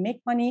 how they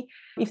make money.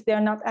 If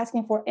they're not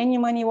asking for any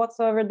money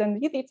whatsoever, then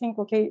really think,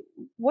 okay,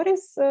 what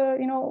is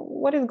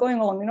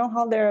going on?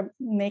 How they're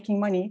making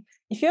money.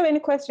 If you have any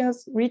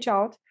questions, reach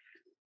out.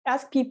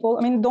 Ask people.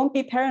 I mean, don't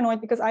be paranoid,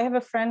 because I have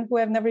a friend who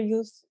have never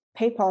used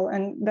PayPal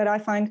and that I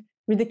find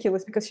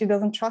ridiculous because she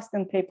doesn't trust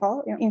in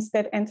PayPal.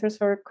 Instead enters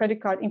her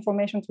credit card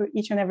information to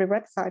each and every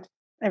website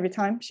every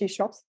time she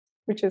shops,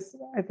 which is,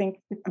 I think,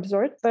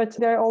 absurd. But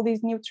there are all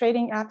these new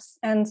trading apps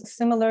and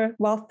similar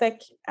wealth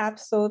tech apps.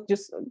 So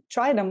just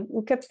try them,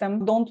 look at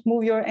them. Don't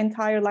move your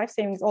entire life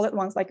savings all at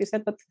once, like you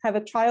said, but have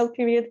a trial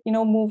period,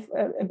 move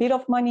a bit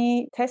of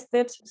money, test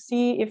it,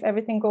 see if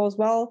everything goes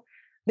well.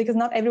 Because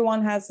not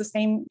everyone has the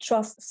same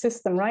trust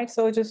system, right?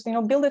 So just,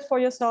 build it for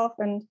yourself.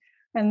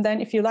 And then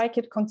if you like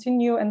it,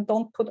 continue, and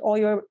don't put all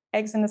your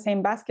eggs in the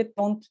same basket.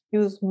 Don't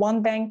use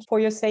one bank for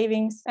your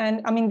savings. And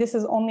I mean, this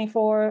is only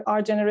for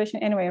our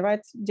generation anyway,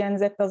 right? Gen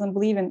Z doesn't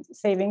believe in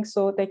savings,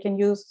 so they can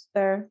use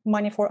their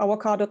money for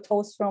avocado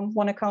toast from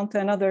one account to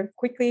another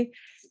quickly.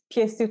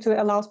 PSD2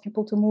 allows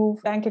people to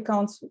move bank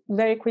accounts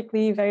very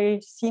quickly, very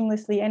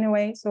seamlessly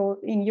anyway. So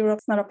in Europe,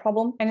 it's not a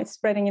problem. And it's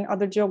spreading in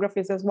other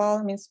geographies as well.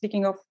 I mean,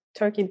 speaking of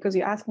Turkey, because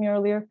you asked me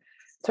earlier,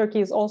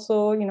 Turkey is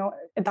also,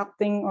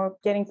 adapting or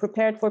getting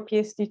prepared for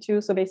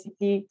PSD2. So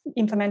basically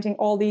implementing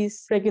all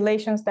these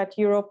regulations that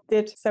Europe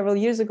did several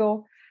years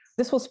ago.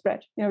 This will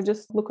spread.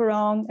 Just look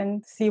around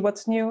and see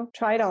what's new.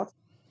 Try it out.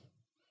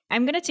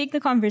 I'm going to take the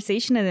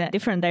conversation in a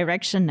different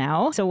direction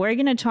now. So we're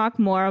going to talk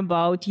more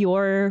about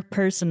your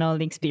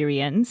personal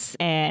experience.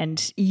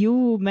 And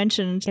you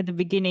mentioned at the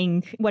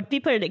beginning what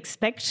people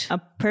expect a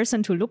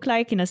person to look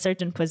like in a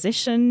certain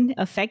position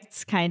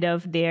affects kind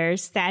of their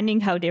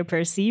standing, how they're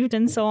perceived,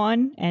 and so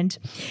on. And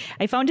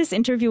I found this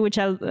interview, which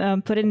I'll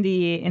put in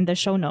the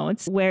show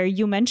notes, where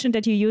you mentioned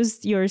that you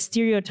used your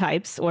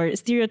stereotypes or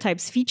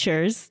stereotypes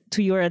features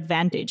to your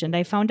advantage. And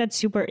I found that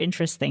super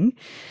interesting.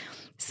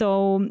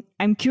 So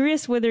I'm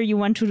curious whether you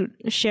want to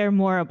share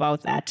more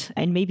about that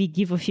and maybe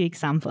give a few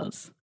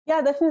examples.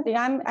 Yeah, definitely.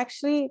 I'm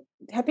actually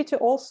happy to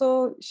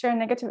also share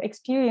negative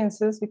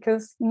experiences,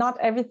 because not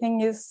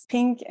everything is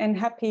pink and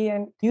happy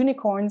and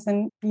unicorns.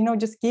 And,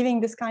 just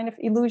giving this kind of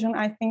illusion,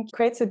 I think,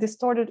 creates a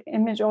distorted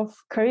image of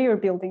career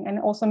building and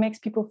also makes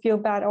people feel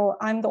bad. Oh,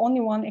 I'm the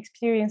only one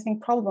experiencing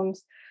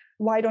problems.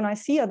 Why don't I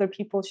see other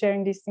people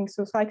sharing these things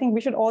too? So I think we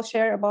should all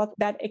share about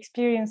bad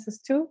experiences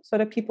too, so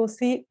that people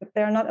see that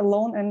they're not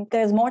alone and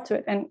there's more to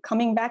it. And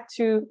coming back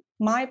to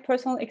my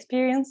personal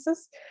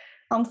experiences,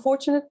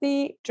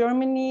 unfortunately,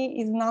 German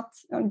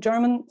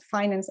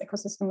finance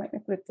ecosystem, let me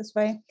put it this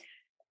way,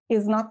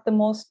 is not the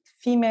most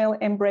female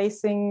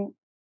embracing,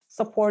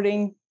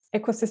 supporting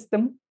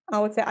ecosystem. I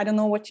would say, I don't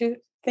know what you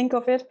think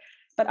of it,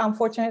 but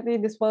unfortunately,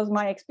 this was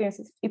my experience.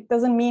 It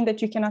doesn't mean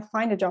that you cannot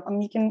find a job. I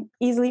mean, you can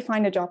easily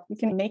find a job. You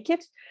can make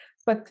it.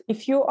 But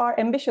if you are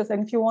ambitious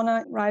and if you want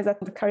to rise up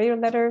the career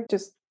ladder,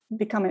 just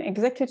become an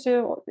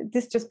executive,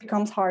 this just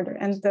becomes harder.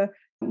 And the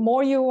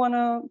more you want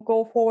to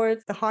go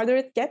forward, the harder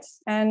it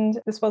gets. And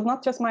this was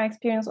not just my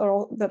experience,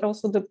 but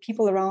also the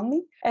people around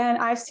me. And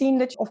I've seen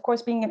that, of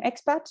course, being an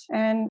expat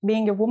and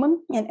being a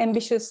woman, an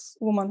ambitious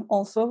woman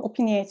also,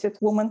 opinionated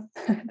woman,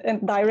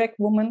 and direct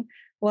woman,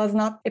 was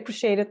not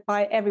appreciated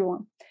by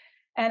everyone.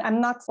 And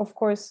I'm not, of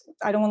course,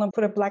 I don't want to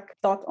put a black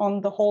dot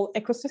on the whole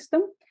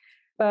ecosystem,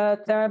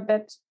 but there are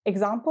bad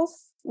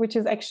examples, which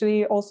is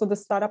actually also the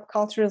startup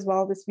culture as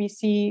well, this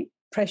VC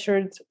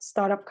pressured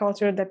startup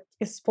culture that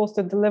is supposed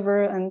to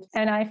deliver. And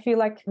I feel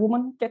like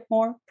women get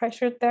more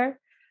pressured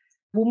there.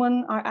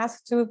 Women are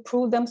asked to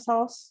prove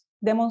themselves,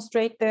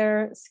 demonstrate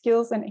their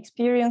skills and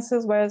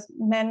experiences, whereas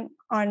men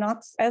are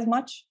not as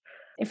much.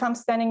 If I'm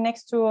standing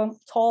next to a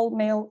tall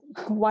male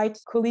white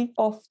colleague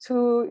of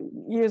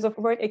 2 years of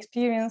work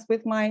experience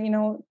with my,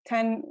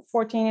 10,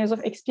 14 years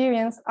of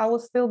experience, I will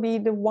still be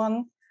the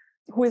one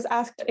who is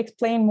asked to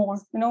explain more,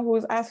 who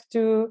is asked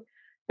to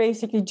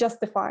basically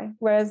justify,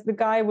 whereas the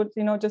guy would,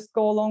 just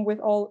go along with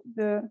all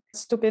the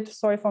stupid,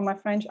 sorry for my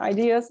French,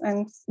 ideas.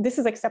 And this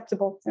is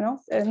acceptable,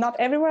 not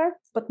everywhere,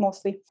 but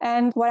mostly.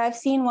 And what I've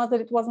seen was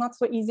that it was not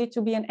so easy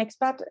to be an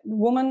expat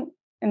woman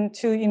and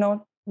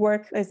to,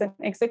 work as an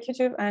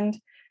executive and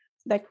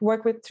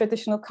work with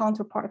traditional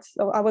counterparts.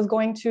 So I was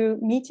going to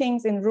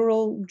meetings in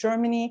rural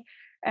Germany,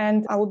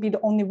 and I would be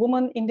the only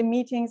woman in the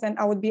meetings, and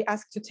I would be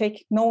asked to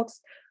take notes,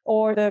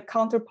 or the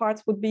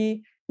counterparts would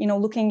be,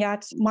 looking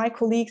at my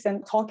colleagues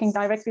and talking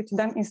directly to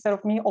them instead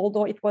of me,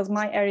 although it was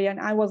my area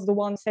and I was the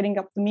one setting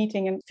up the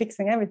meeting and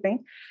fixing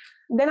everything.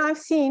 Then I've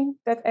seen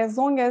that as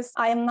long as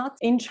I am not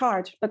in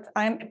charge, but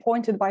I am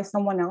appointed by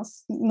someone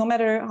else, no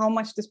matter how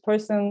much this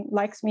person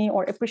likes me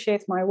or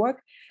appreciates my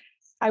work,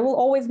 I will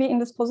always be in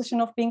this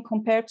position of being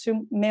compared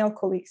to male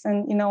colleagues.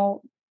 And,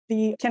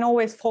 can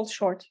always fall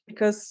short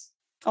because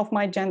of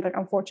my gender,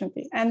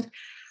 unfortunately. And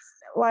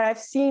what I've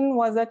seen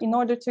was that in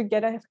order to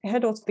get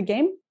ahead of the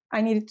game,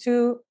 I needed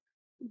to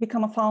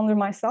become a founder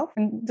myself.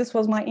 And this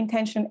was my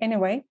intention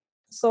anyway.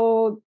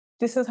 So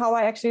this is how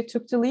I actually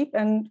took the leap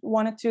and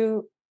wanted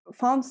to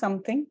found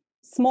something.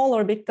 Small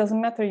or big, doesn't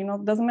matter,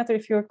 doesn't matter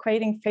if you're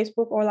creating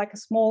Facebook or like a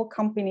small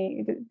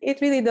company. It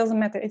really doesn't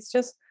matter. It's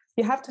just,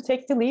 you have to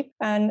take the leap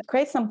and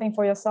create something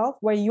for yourself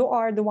where you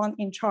are the one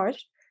in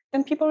charge.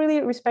 Then people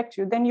really respect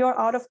you. Then you're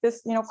out of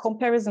this,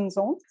 comparison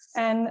zone,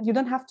 and you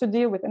don't have to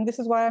deal with. And this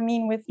is what I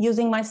mean with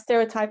using my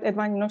stereotype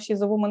advantage.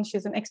 She's a woman,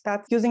 she's an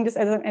expat, using this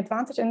as an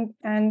advantage.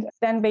 And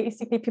then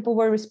basically people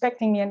were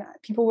respecting me, and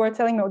people were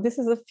telling me, oh, this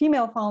is a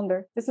female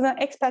founder. This is an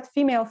expat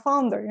female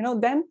founder.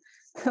 Then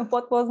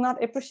what was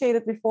not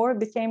appreciated before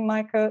became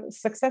like a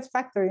success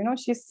factor.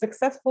 She's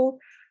successful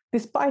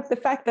despite the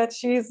fact that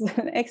she's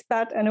an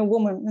expat and a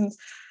woman,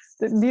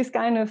 and these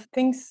kind of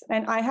things.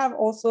 And I have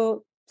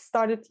also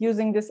started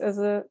using this as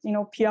a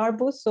PR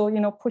boost, so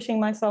pushing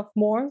myself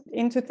more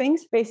into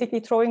things, basically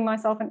throwing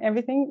myself in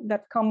everything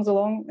that comes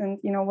along. And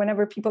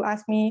whenever people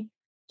ask me,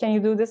 can you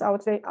do this, I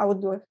would say I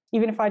would do it,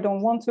 even if I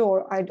don't want to,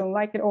 or I don't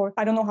like it, or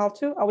I don't know how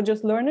to. I would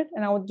just learn it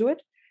and I would do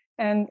it.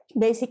 And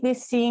basically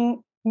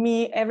seeing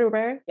me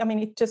everywhere,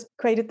 it just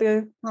created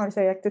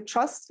the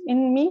trust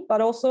in me,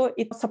 but also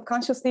it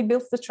subconsciously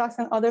builds the trust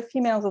in other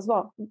females as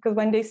well. Because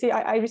when they see,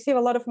 I receive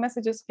a lot of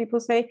messages, people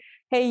say,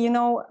 hey,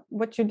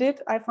 what you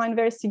did, I find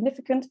very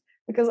significant,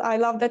 because I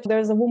love that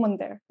there's a woman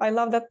there. I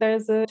love that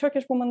there's a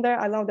Turkish woman there.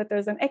 I love that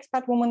there's an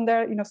expat woman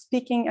there,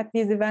 speaking at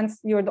these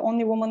events, you're the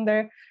only woman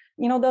there.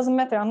 Doesn't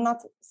matter. I'm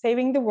not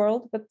saving the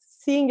world, but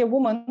seeing a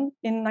woman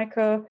in like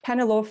a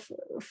panel of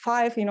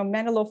 5,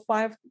 panel of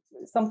 5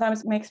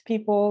 sometimes makes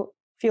people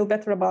feel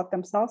better about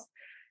themselves.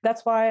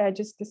 That's why I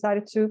just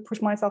decided to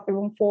push myself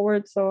even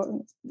forward.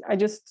 So I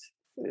just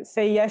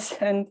say yes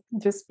and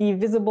just be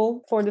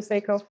visible for the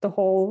sake of the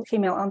whole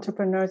female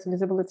entrepreneurs'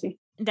 visibility.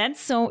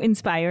 That's so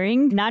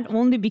inspiring, not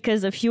only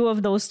because a few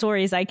of those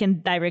stories I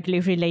can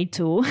directly relate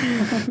to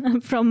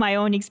from my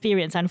own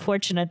experience,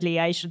 unfortunately,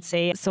 I should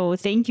say. So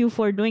thank you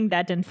for doing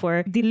that and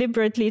for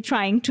deliberately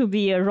trying to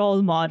be a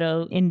role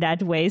model in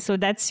that way. So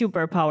that's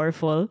super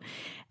powerful.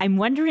 I'm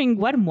wondering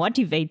what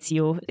motivates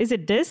you. Is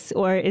it this,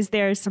 or is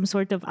there some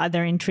sort of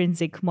other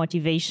intrinsic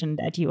motivation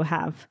that you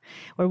have,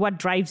 or what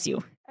drives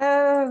you?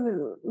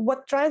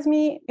 What drives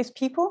me is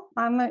people.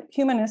 I'm a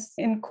humanist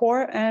in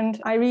core, and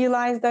I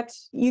realize that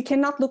you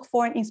cannot look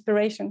for an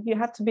inspiration. You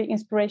have to be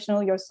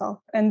inspirational yourself.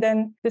 And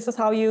then this is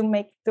how you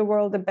make the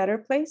world a better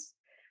place.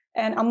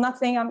 And I'm not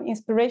saying I'm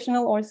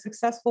inspirational or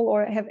successful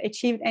or have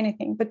achieved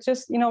anything, but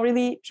just,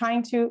 really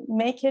trying to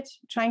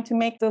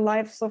make the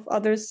lives of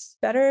others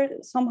better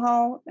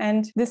somehow.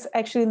 And this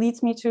actually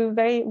leads me to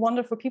very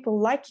wonderful people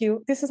like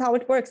you. This is how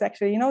it works,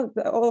 actually.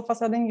 All of a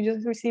sudden you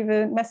just receive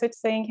a message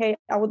saying, hey,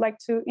 I would like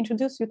to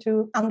introduce you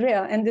to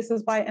Andrea. And this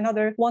is by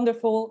another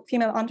wonderful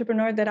female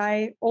entrepreneur that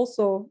I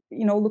also,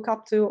 look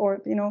up to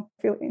or,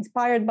 feel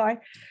inspired by.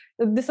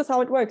 This is how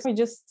it works. We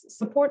just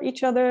support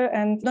each other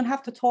and don't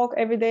have to talk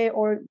every day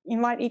or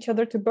invite each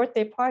other to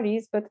birthday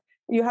parties, but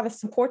you have a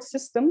support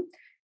system.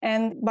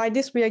 And by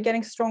this, we are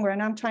getting stronger.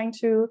 And I'm trying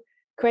to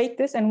create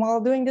this. And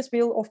while doing this,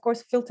 we'll, of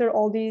course, filter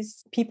all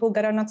these people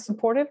that are not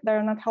supportive, that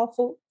are not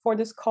helpful for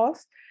this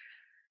cause.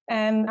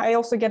 And I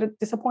also get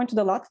disappointed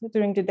a lot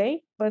during the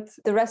day, but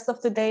the rest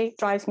of the day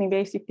drives me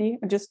basically.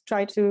 I just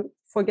try to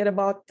forget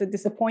about the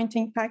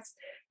disappointing facts.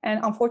 And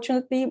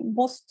unfortunately,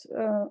 most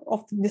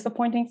of the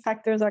disappointing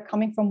factors are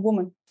coming from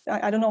women.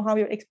 I don't know how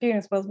your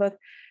experience was, but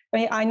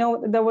I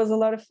know there was a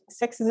lot of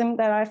sexism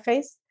that I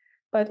faced.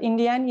 But in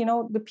the end,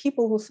 the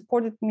people who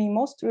supported me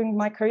most during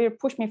my career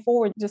pushed me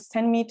forward, just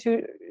sent me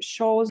to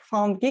shows,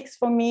 found gigs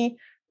for me,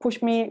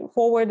 pushed me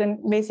forward and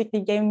basically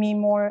gave me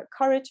more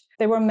courage.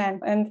 They were men.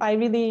 And I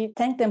really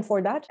thank them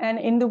for that. And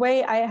in the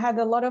way, I had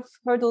a lot of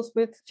hurdles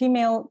with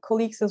female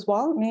colleagues as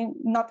well. I mean,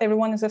 not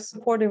everyone is as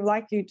supportive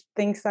like you.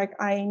 Things like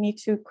I need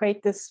to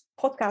create this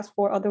podcast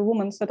for other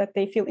women so that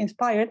they feel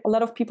inspired. A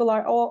lot of people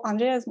are,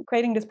 Andrea is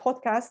creating this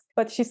podcast,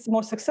 but she's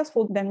more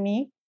successful than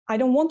me. I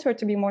don't want her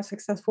to be more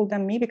successful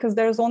than me because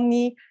there's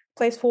only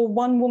place for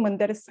one woman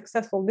that is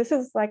successful. This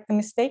is like the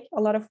mistake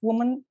a lot of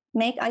women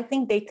make. I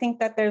think they think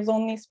that there's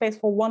only space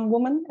for one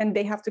woman and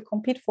they have to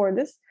compete for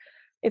this.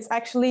 It's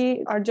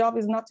actually, our job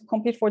is not to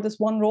compete for this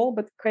one role,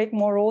 but create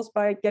more roles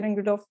by getting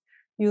rid of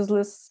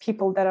useless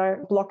people that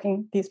are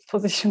blocking these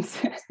positions.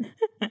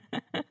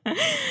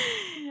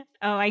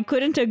 Oh, I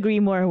couldn't agree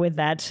more with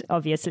that,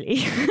 obviously,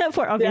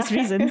 for obvious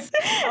reasons.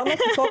 I'd like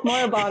to talk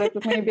more about it,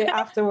 but maybe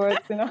afterwards,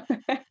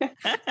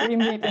 we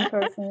meet in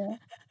person. Yeah.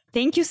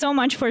 Thank you so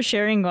much for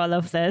sharing all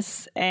of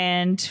this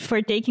and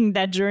for taking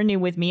that journey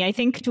with me. I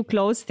think to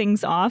close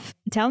things off,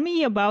 tell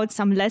me about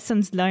some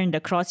lessons learned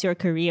across your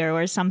career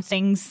or some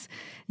things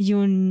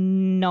you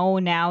know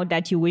now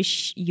that you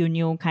wish you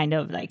knew kind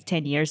of like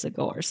 10 years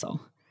ago or so.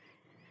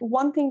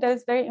 One thing that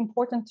is very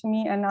important to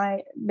me, and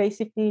I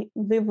basically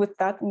live with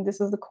that, and this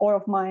is the core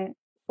of my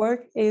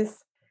work, is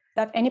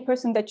that any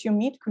person that you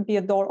meet could be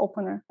a door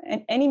opener,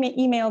 and any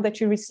email that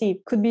you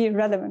receive could be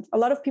relevant. A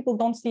lot of people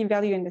don't see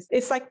value in this.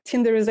 It's like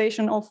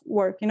Tinderization of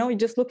work. You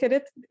just look at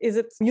it. Is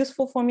it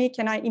useful for me?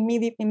 Can I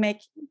immediately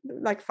make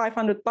like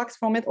 $500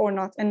 from it or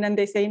not? And then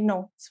they say,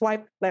 no,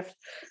 swipe left.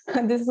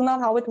 This is not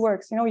how it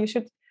works. You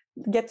should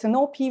get to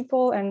know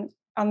people and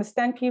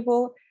understand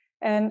people.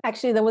 And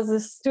actually, there was a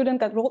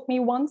student that wrote me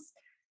once,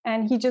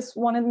 and he just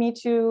wanted me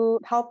to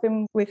help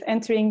him with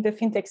entering the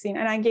fintech scene.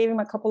 And I gave him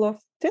a couple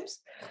of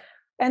tips.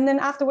 And then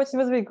afterwards, he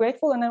was very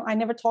grateful, and I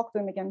never talked to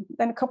him again.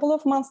 Then a couple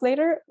of months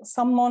later,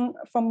 someone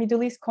from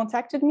Middle East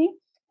contacted me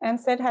and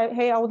said,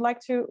 hey, I would like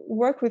to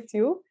work with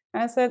you.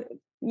 And I said,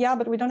 yeah,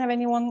 but we don't have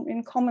anyone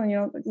in common.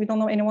 We don't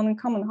know anyone in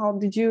common. How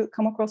did you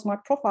come across my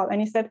profile?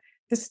 And he said,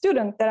 the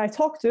student that I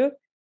talked to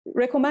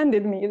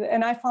recommended me.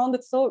 And I found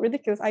it so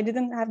ridiculous. I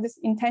didn't have this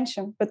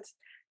intention, but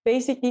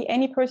basically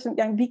any person,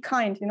 and be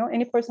kind,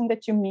 any person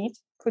that you meet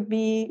could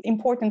be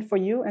important for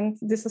you. And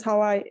this is how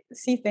I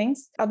see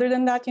things. Other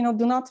than that, do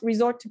not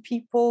resort to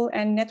people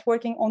and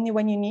networking only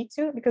when you need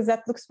to, because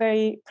that looks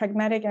very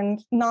pragmatic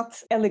and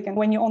not elegant.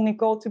 When you only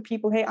go to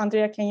people, hey,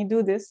 Andrea, can you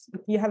do this?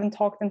 You haven't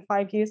talked in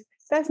 5 years.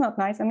 That's not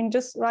nice. I mean,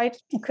 just write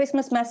a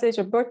Christmas message,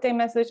 a birthday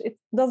message. It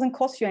doesn't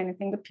cost you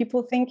anything. But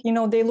people think,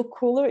 they look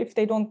cooler if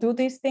they don't do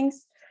these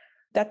things.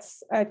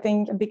 That's, I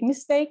think, a big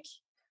mistake.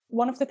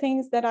 One of the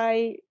things that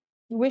I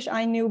wish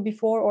I knew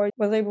before or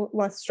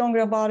was stronger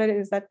about it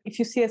is that if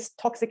you see a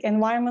toxic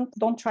environment,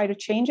 don't try to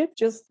change it.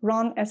 Just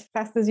run as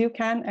fast as you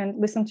can and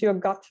listen to your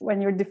gut when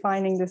you're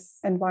defining this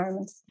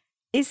environment.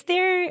 Is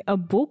there a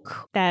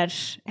book that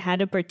had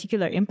a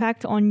particular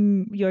impact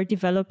on your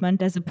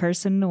development as a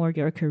person or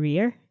your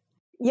career?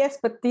 Yes,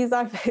 but this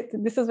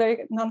is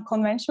very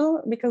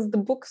non-conventional because the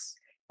books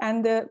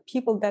and the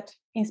people that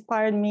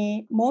inspired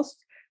me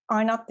most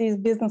are not these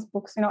business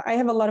books. I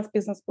have a lot of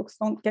business books.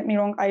 Don't get me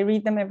wrong. I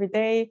read them every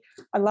day.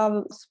 I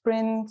love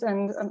Sprint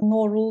and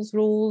No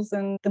Rules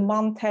and the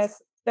Mom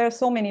Test. There are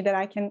so many that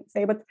I can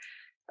say, but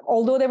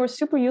although they were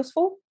super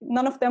useful,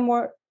 none of them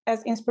were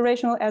as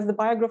inspirational as the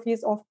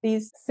biographies of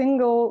these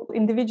single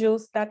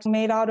individuals that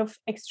made out of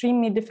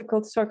extremely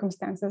difficult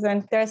circumstances.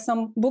 And there are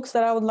some books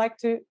that I would like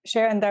to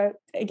share, and they're,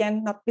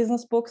 again, not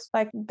business books,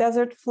 like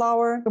Desert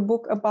Flower, a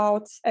book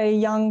about a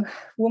young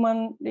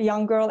woman, a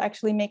young girl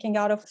actually making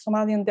out of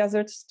Somalian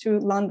deserts to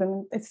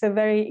London. It's a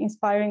very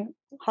inspiring,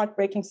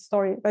 heartbreaking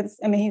story, but it's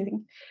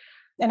amazing.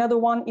 Another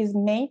one is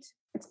Mate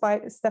It's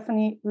by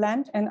Stephanie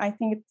Land, and I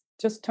think it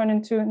just turned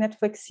into a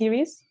Netflix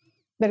series.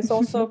 That is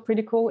also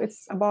pretty cool.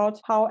 It's about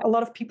how a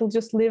lot of people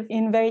just live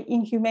in very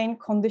inhumane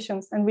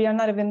conditions, and we are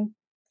not even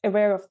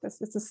aware of this.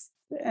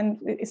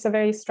 It's a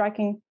very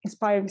striking,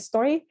 inspiring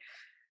story.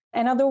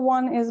 Another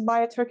one is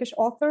by a Turkish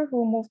author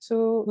who moved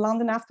to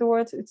London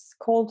afterwards. It's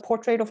called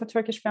Portrait of a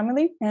Turkish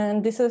Family.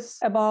 And this is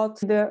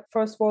about the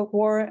First World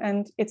War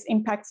and its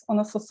impacts on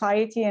a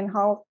society and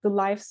how the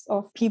lives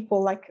of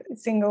people, like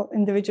single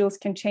individuals,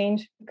 can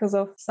change because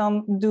of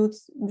some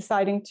dudes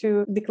deciding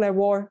to declare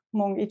war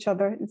among each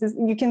other.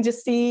 You can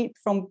just see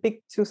from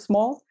big to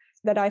small,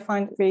 that I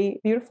find very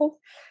beautiful.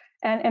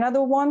 And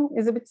another one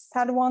is a bit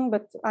sad one,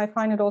 but I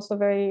find it also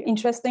very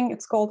interesting.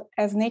 It's called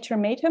As Nature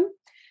Made Him.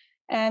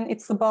 And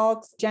it's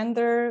about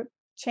gender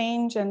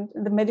change and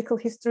the medical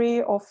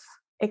history of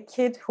a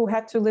kid who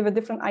had to live a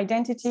different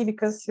identity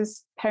because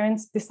his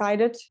parents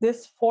decided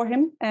this for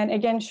him. And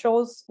again,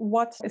 shows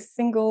what a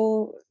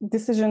single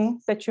decision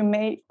that you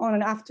make on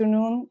an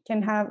afternoon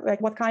can have, like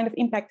what kind of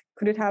impact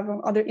could it have on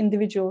other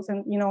individuals.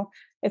 And,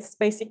 it's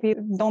basically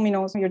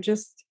dominoes. You're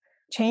just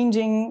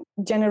changing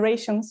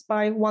generations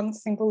by one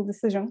single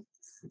decision,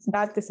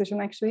 bad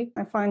decision, actually.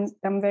 I find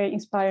them very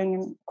inspiring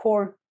and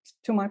core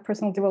to my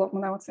personal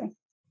development, I would say.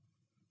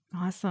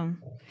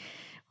 Awesome.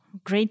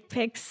 Great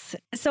picks.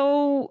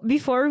 So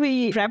before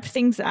we wrap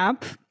things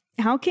up,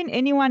 how can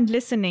anyone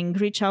listening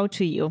reach out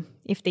to you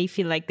if they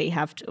feel like they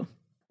have to?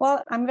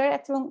 Well, I'm very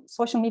active on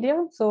social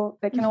media, so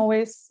they can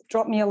always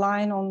drop me a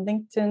line on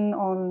LinkedIn,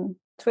 on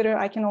Twitter.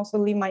 I can also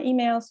leave my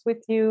emails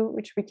with you,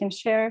 which we can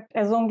share,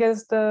 as long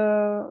as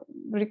the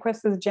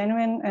request is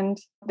genuine and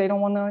they don't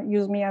want to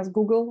use me as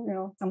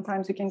Google.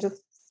 Sometimes you can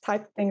just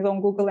type things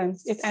on Google and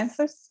it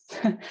answers.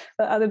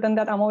 But other than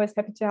that, I'm always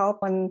happy to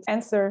help and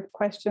answer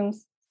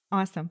questions.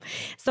 Awesome.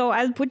 So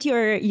I'll put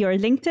your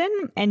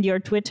LinkedIn and your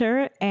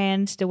Twitter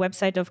and the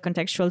website of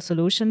Contextual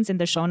Solutions in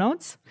the show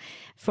notes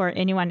for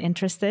anyone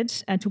interested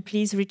to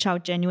please reach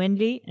out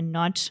genuinely and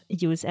not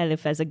use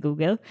Elif as a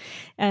Google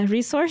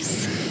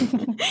resource.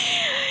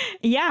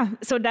 Yeah,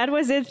 so that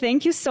was it.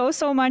 Thank you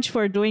so much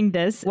for doing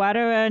this. What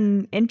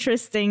an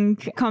interesting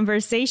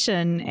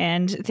conversation.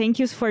 And thank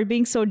you for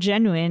being so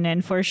genuine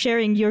and for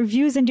sharing your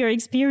views and your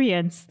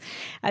experience.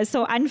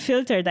 So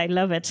unfiltered. I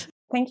love it.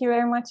 Thank you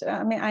very much.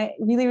 I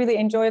really, really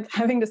enjoyed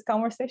having this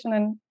conversation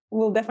and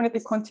we'll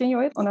definitely continue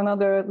it on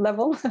another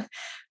level.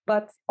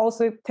 But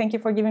also, thank you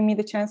for giving me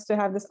the chance to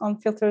have this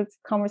unfiltered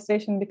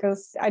conversation,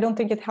 because I don't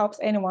think it helps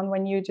anyone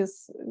when you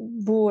just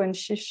boo and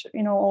shish,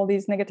 all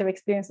these negative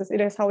experiences.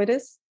 It is how it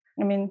is.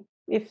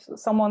 If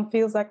someone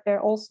feels like they're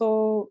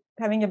also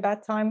having a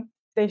bad time,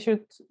 they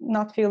should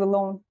not feel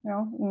alone,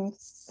 and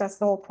that's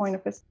the whole point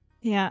of it.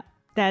 Yeah.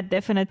 That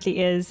definitely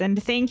is.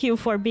 And thank you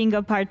for being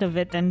a part of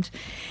it and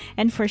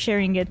for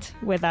sharing it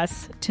with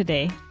us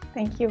today.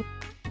 Thank you.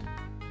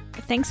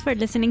 Thanks for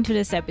listening to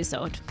this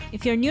episode.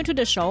 If you're new to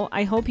the show,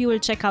 I hope you will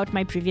check out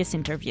my previous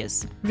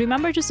interviews.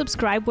 Remember to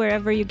subscribe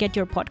wherever you get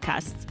your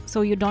podcasts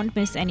so you don't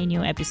miss any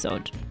new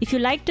episode. If you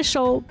like the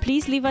show,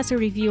 please leave us a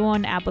review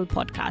on Apple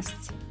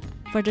Podcasts.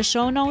 For the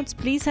show notes,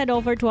 please head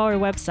over to our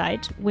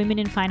website,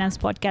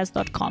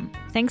 womeninfinancepodcast.com.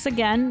 Thanks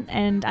again,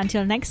 and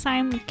until next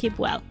time, keep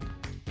well.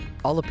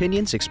 All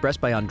opinions expressed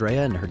by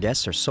Andrea and her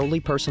guests are solely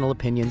personal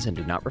opinions and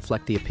do not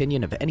reflect the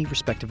opinion of any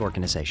respective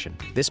organization.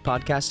 This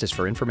podcast is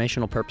for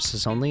informational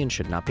purposes only and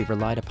should not be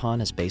relied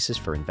upon as basis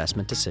for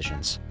investment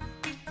decisions.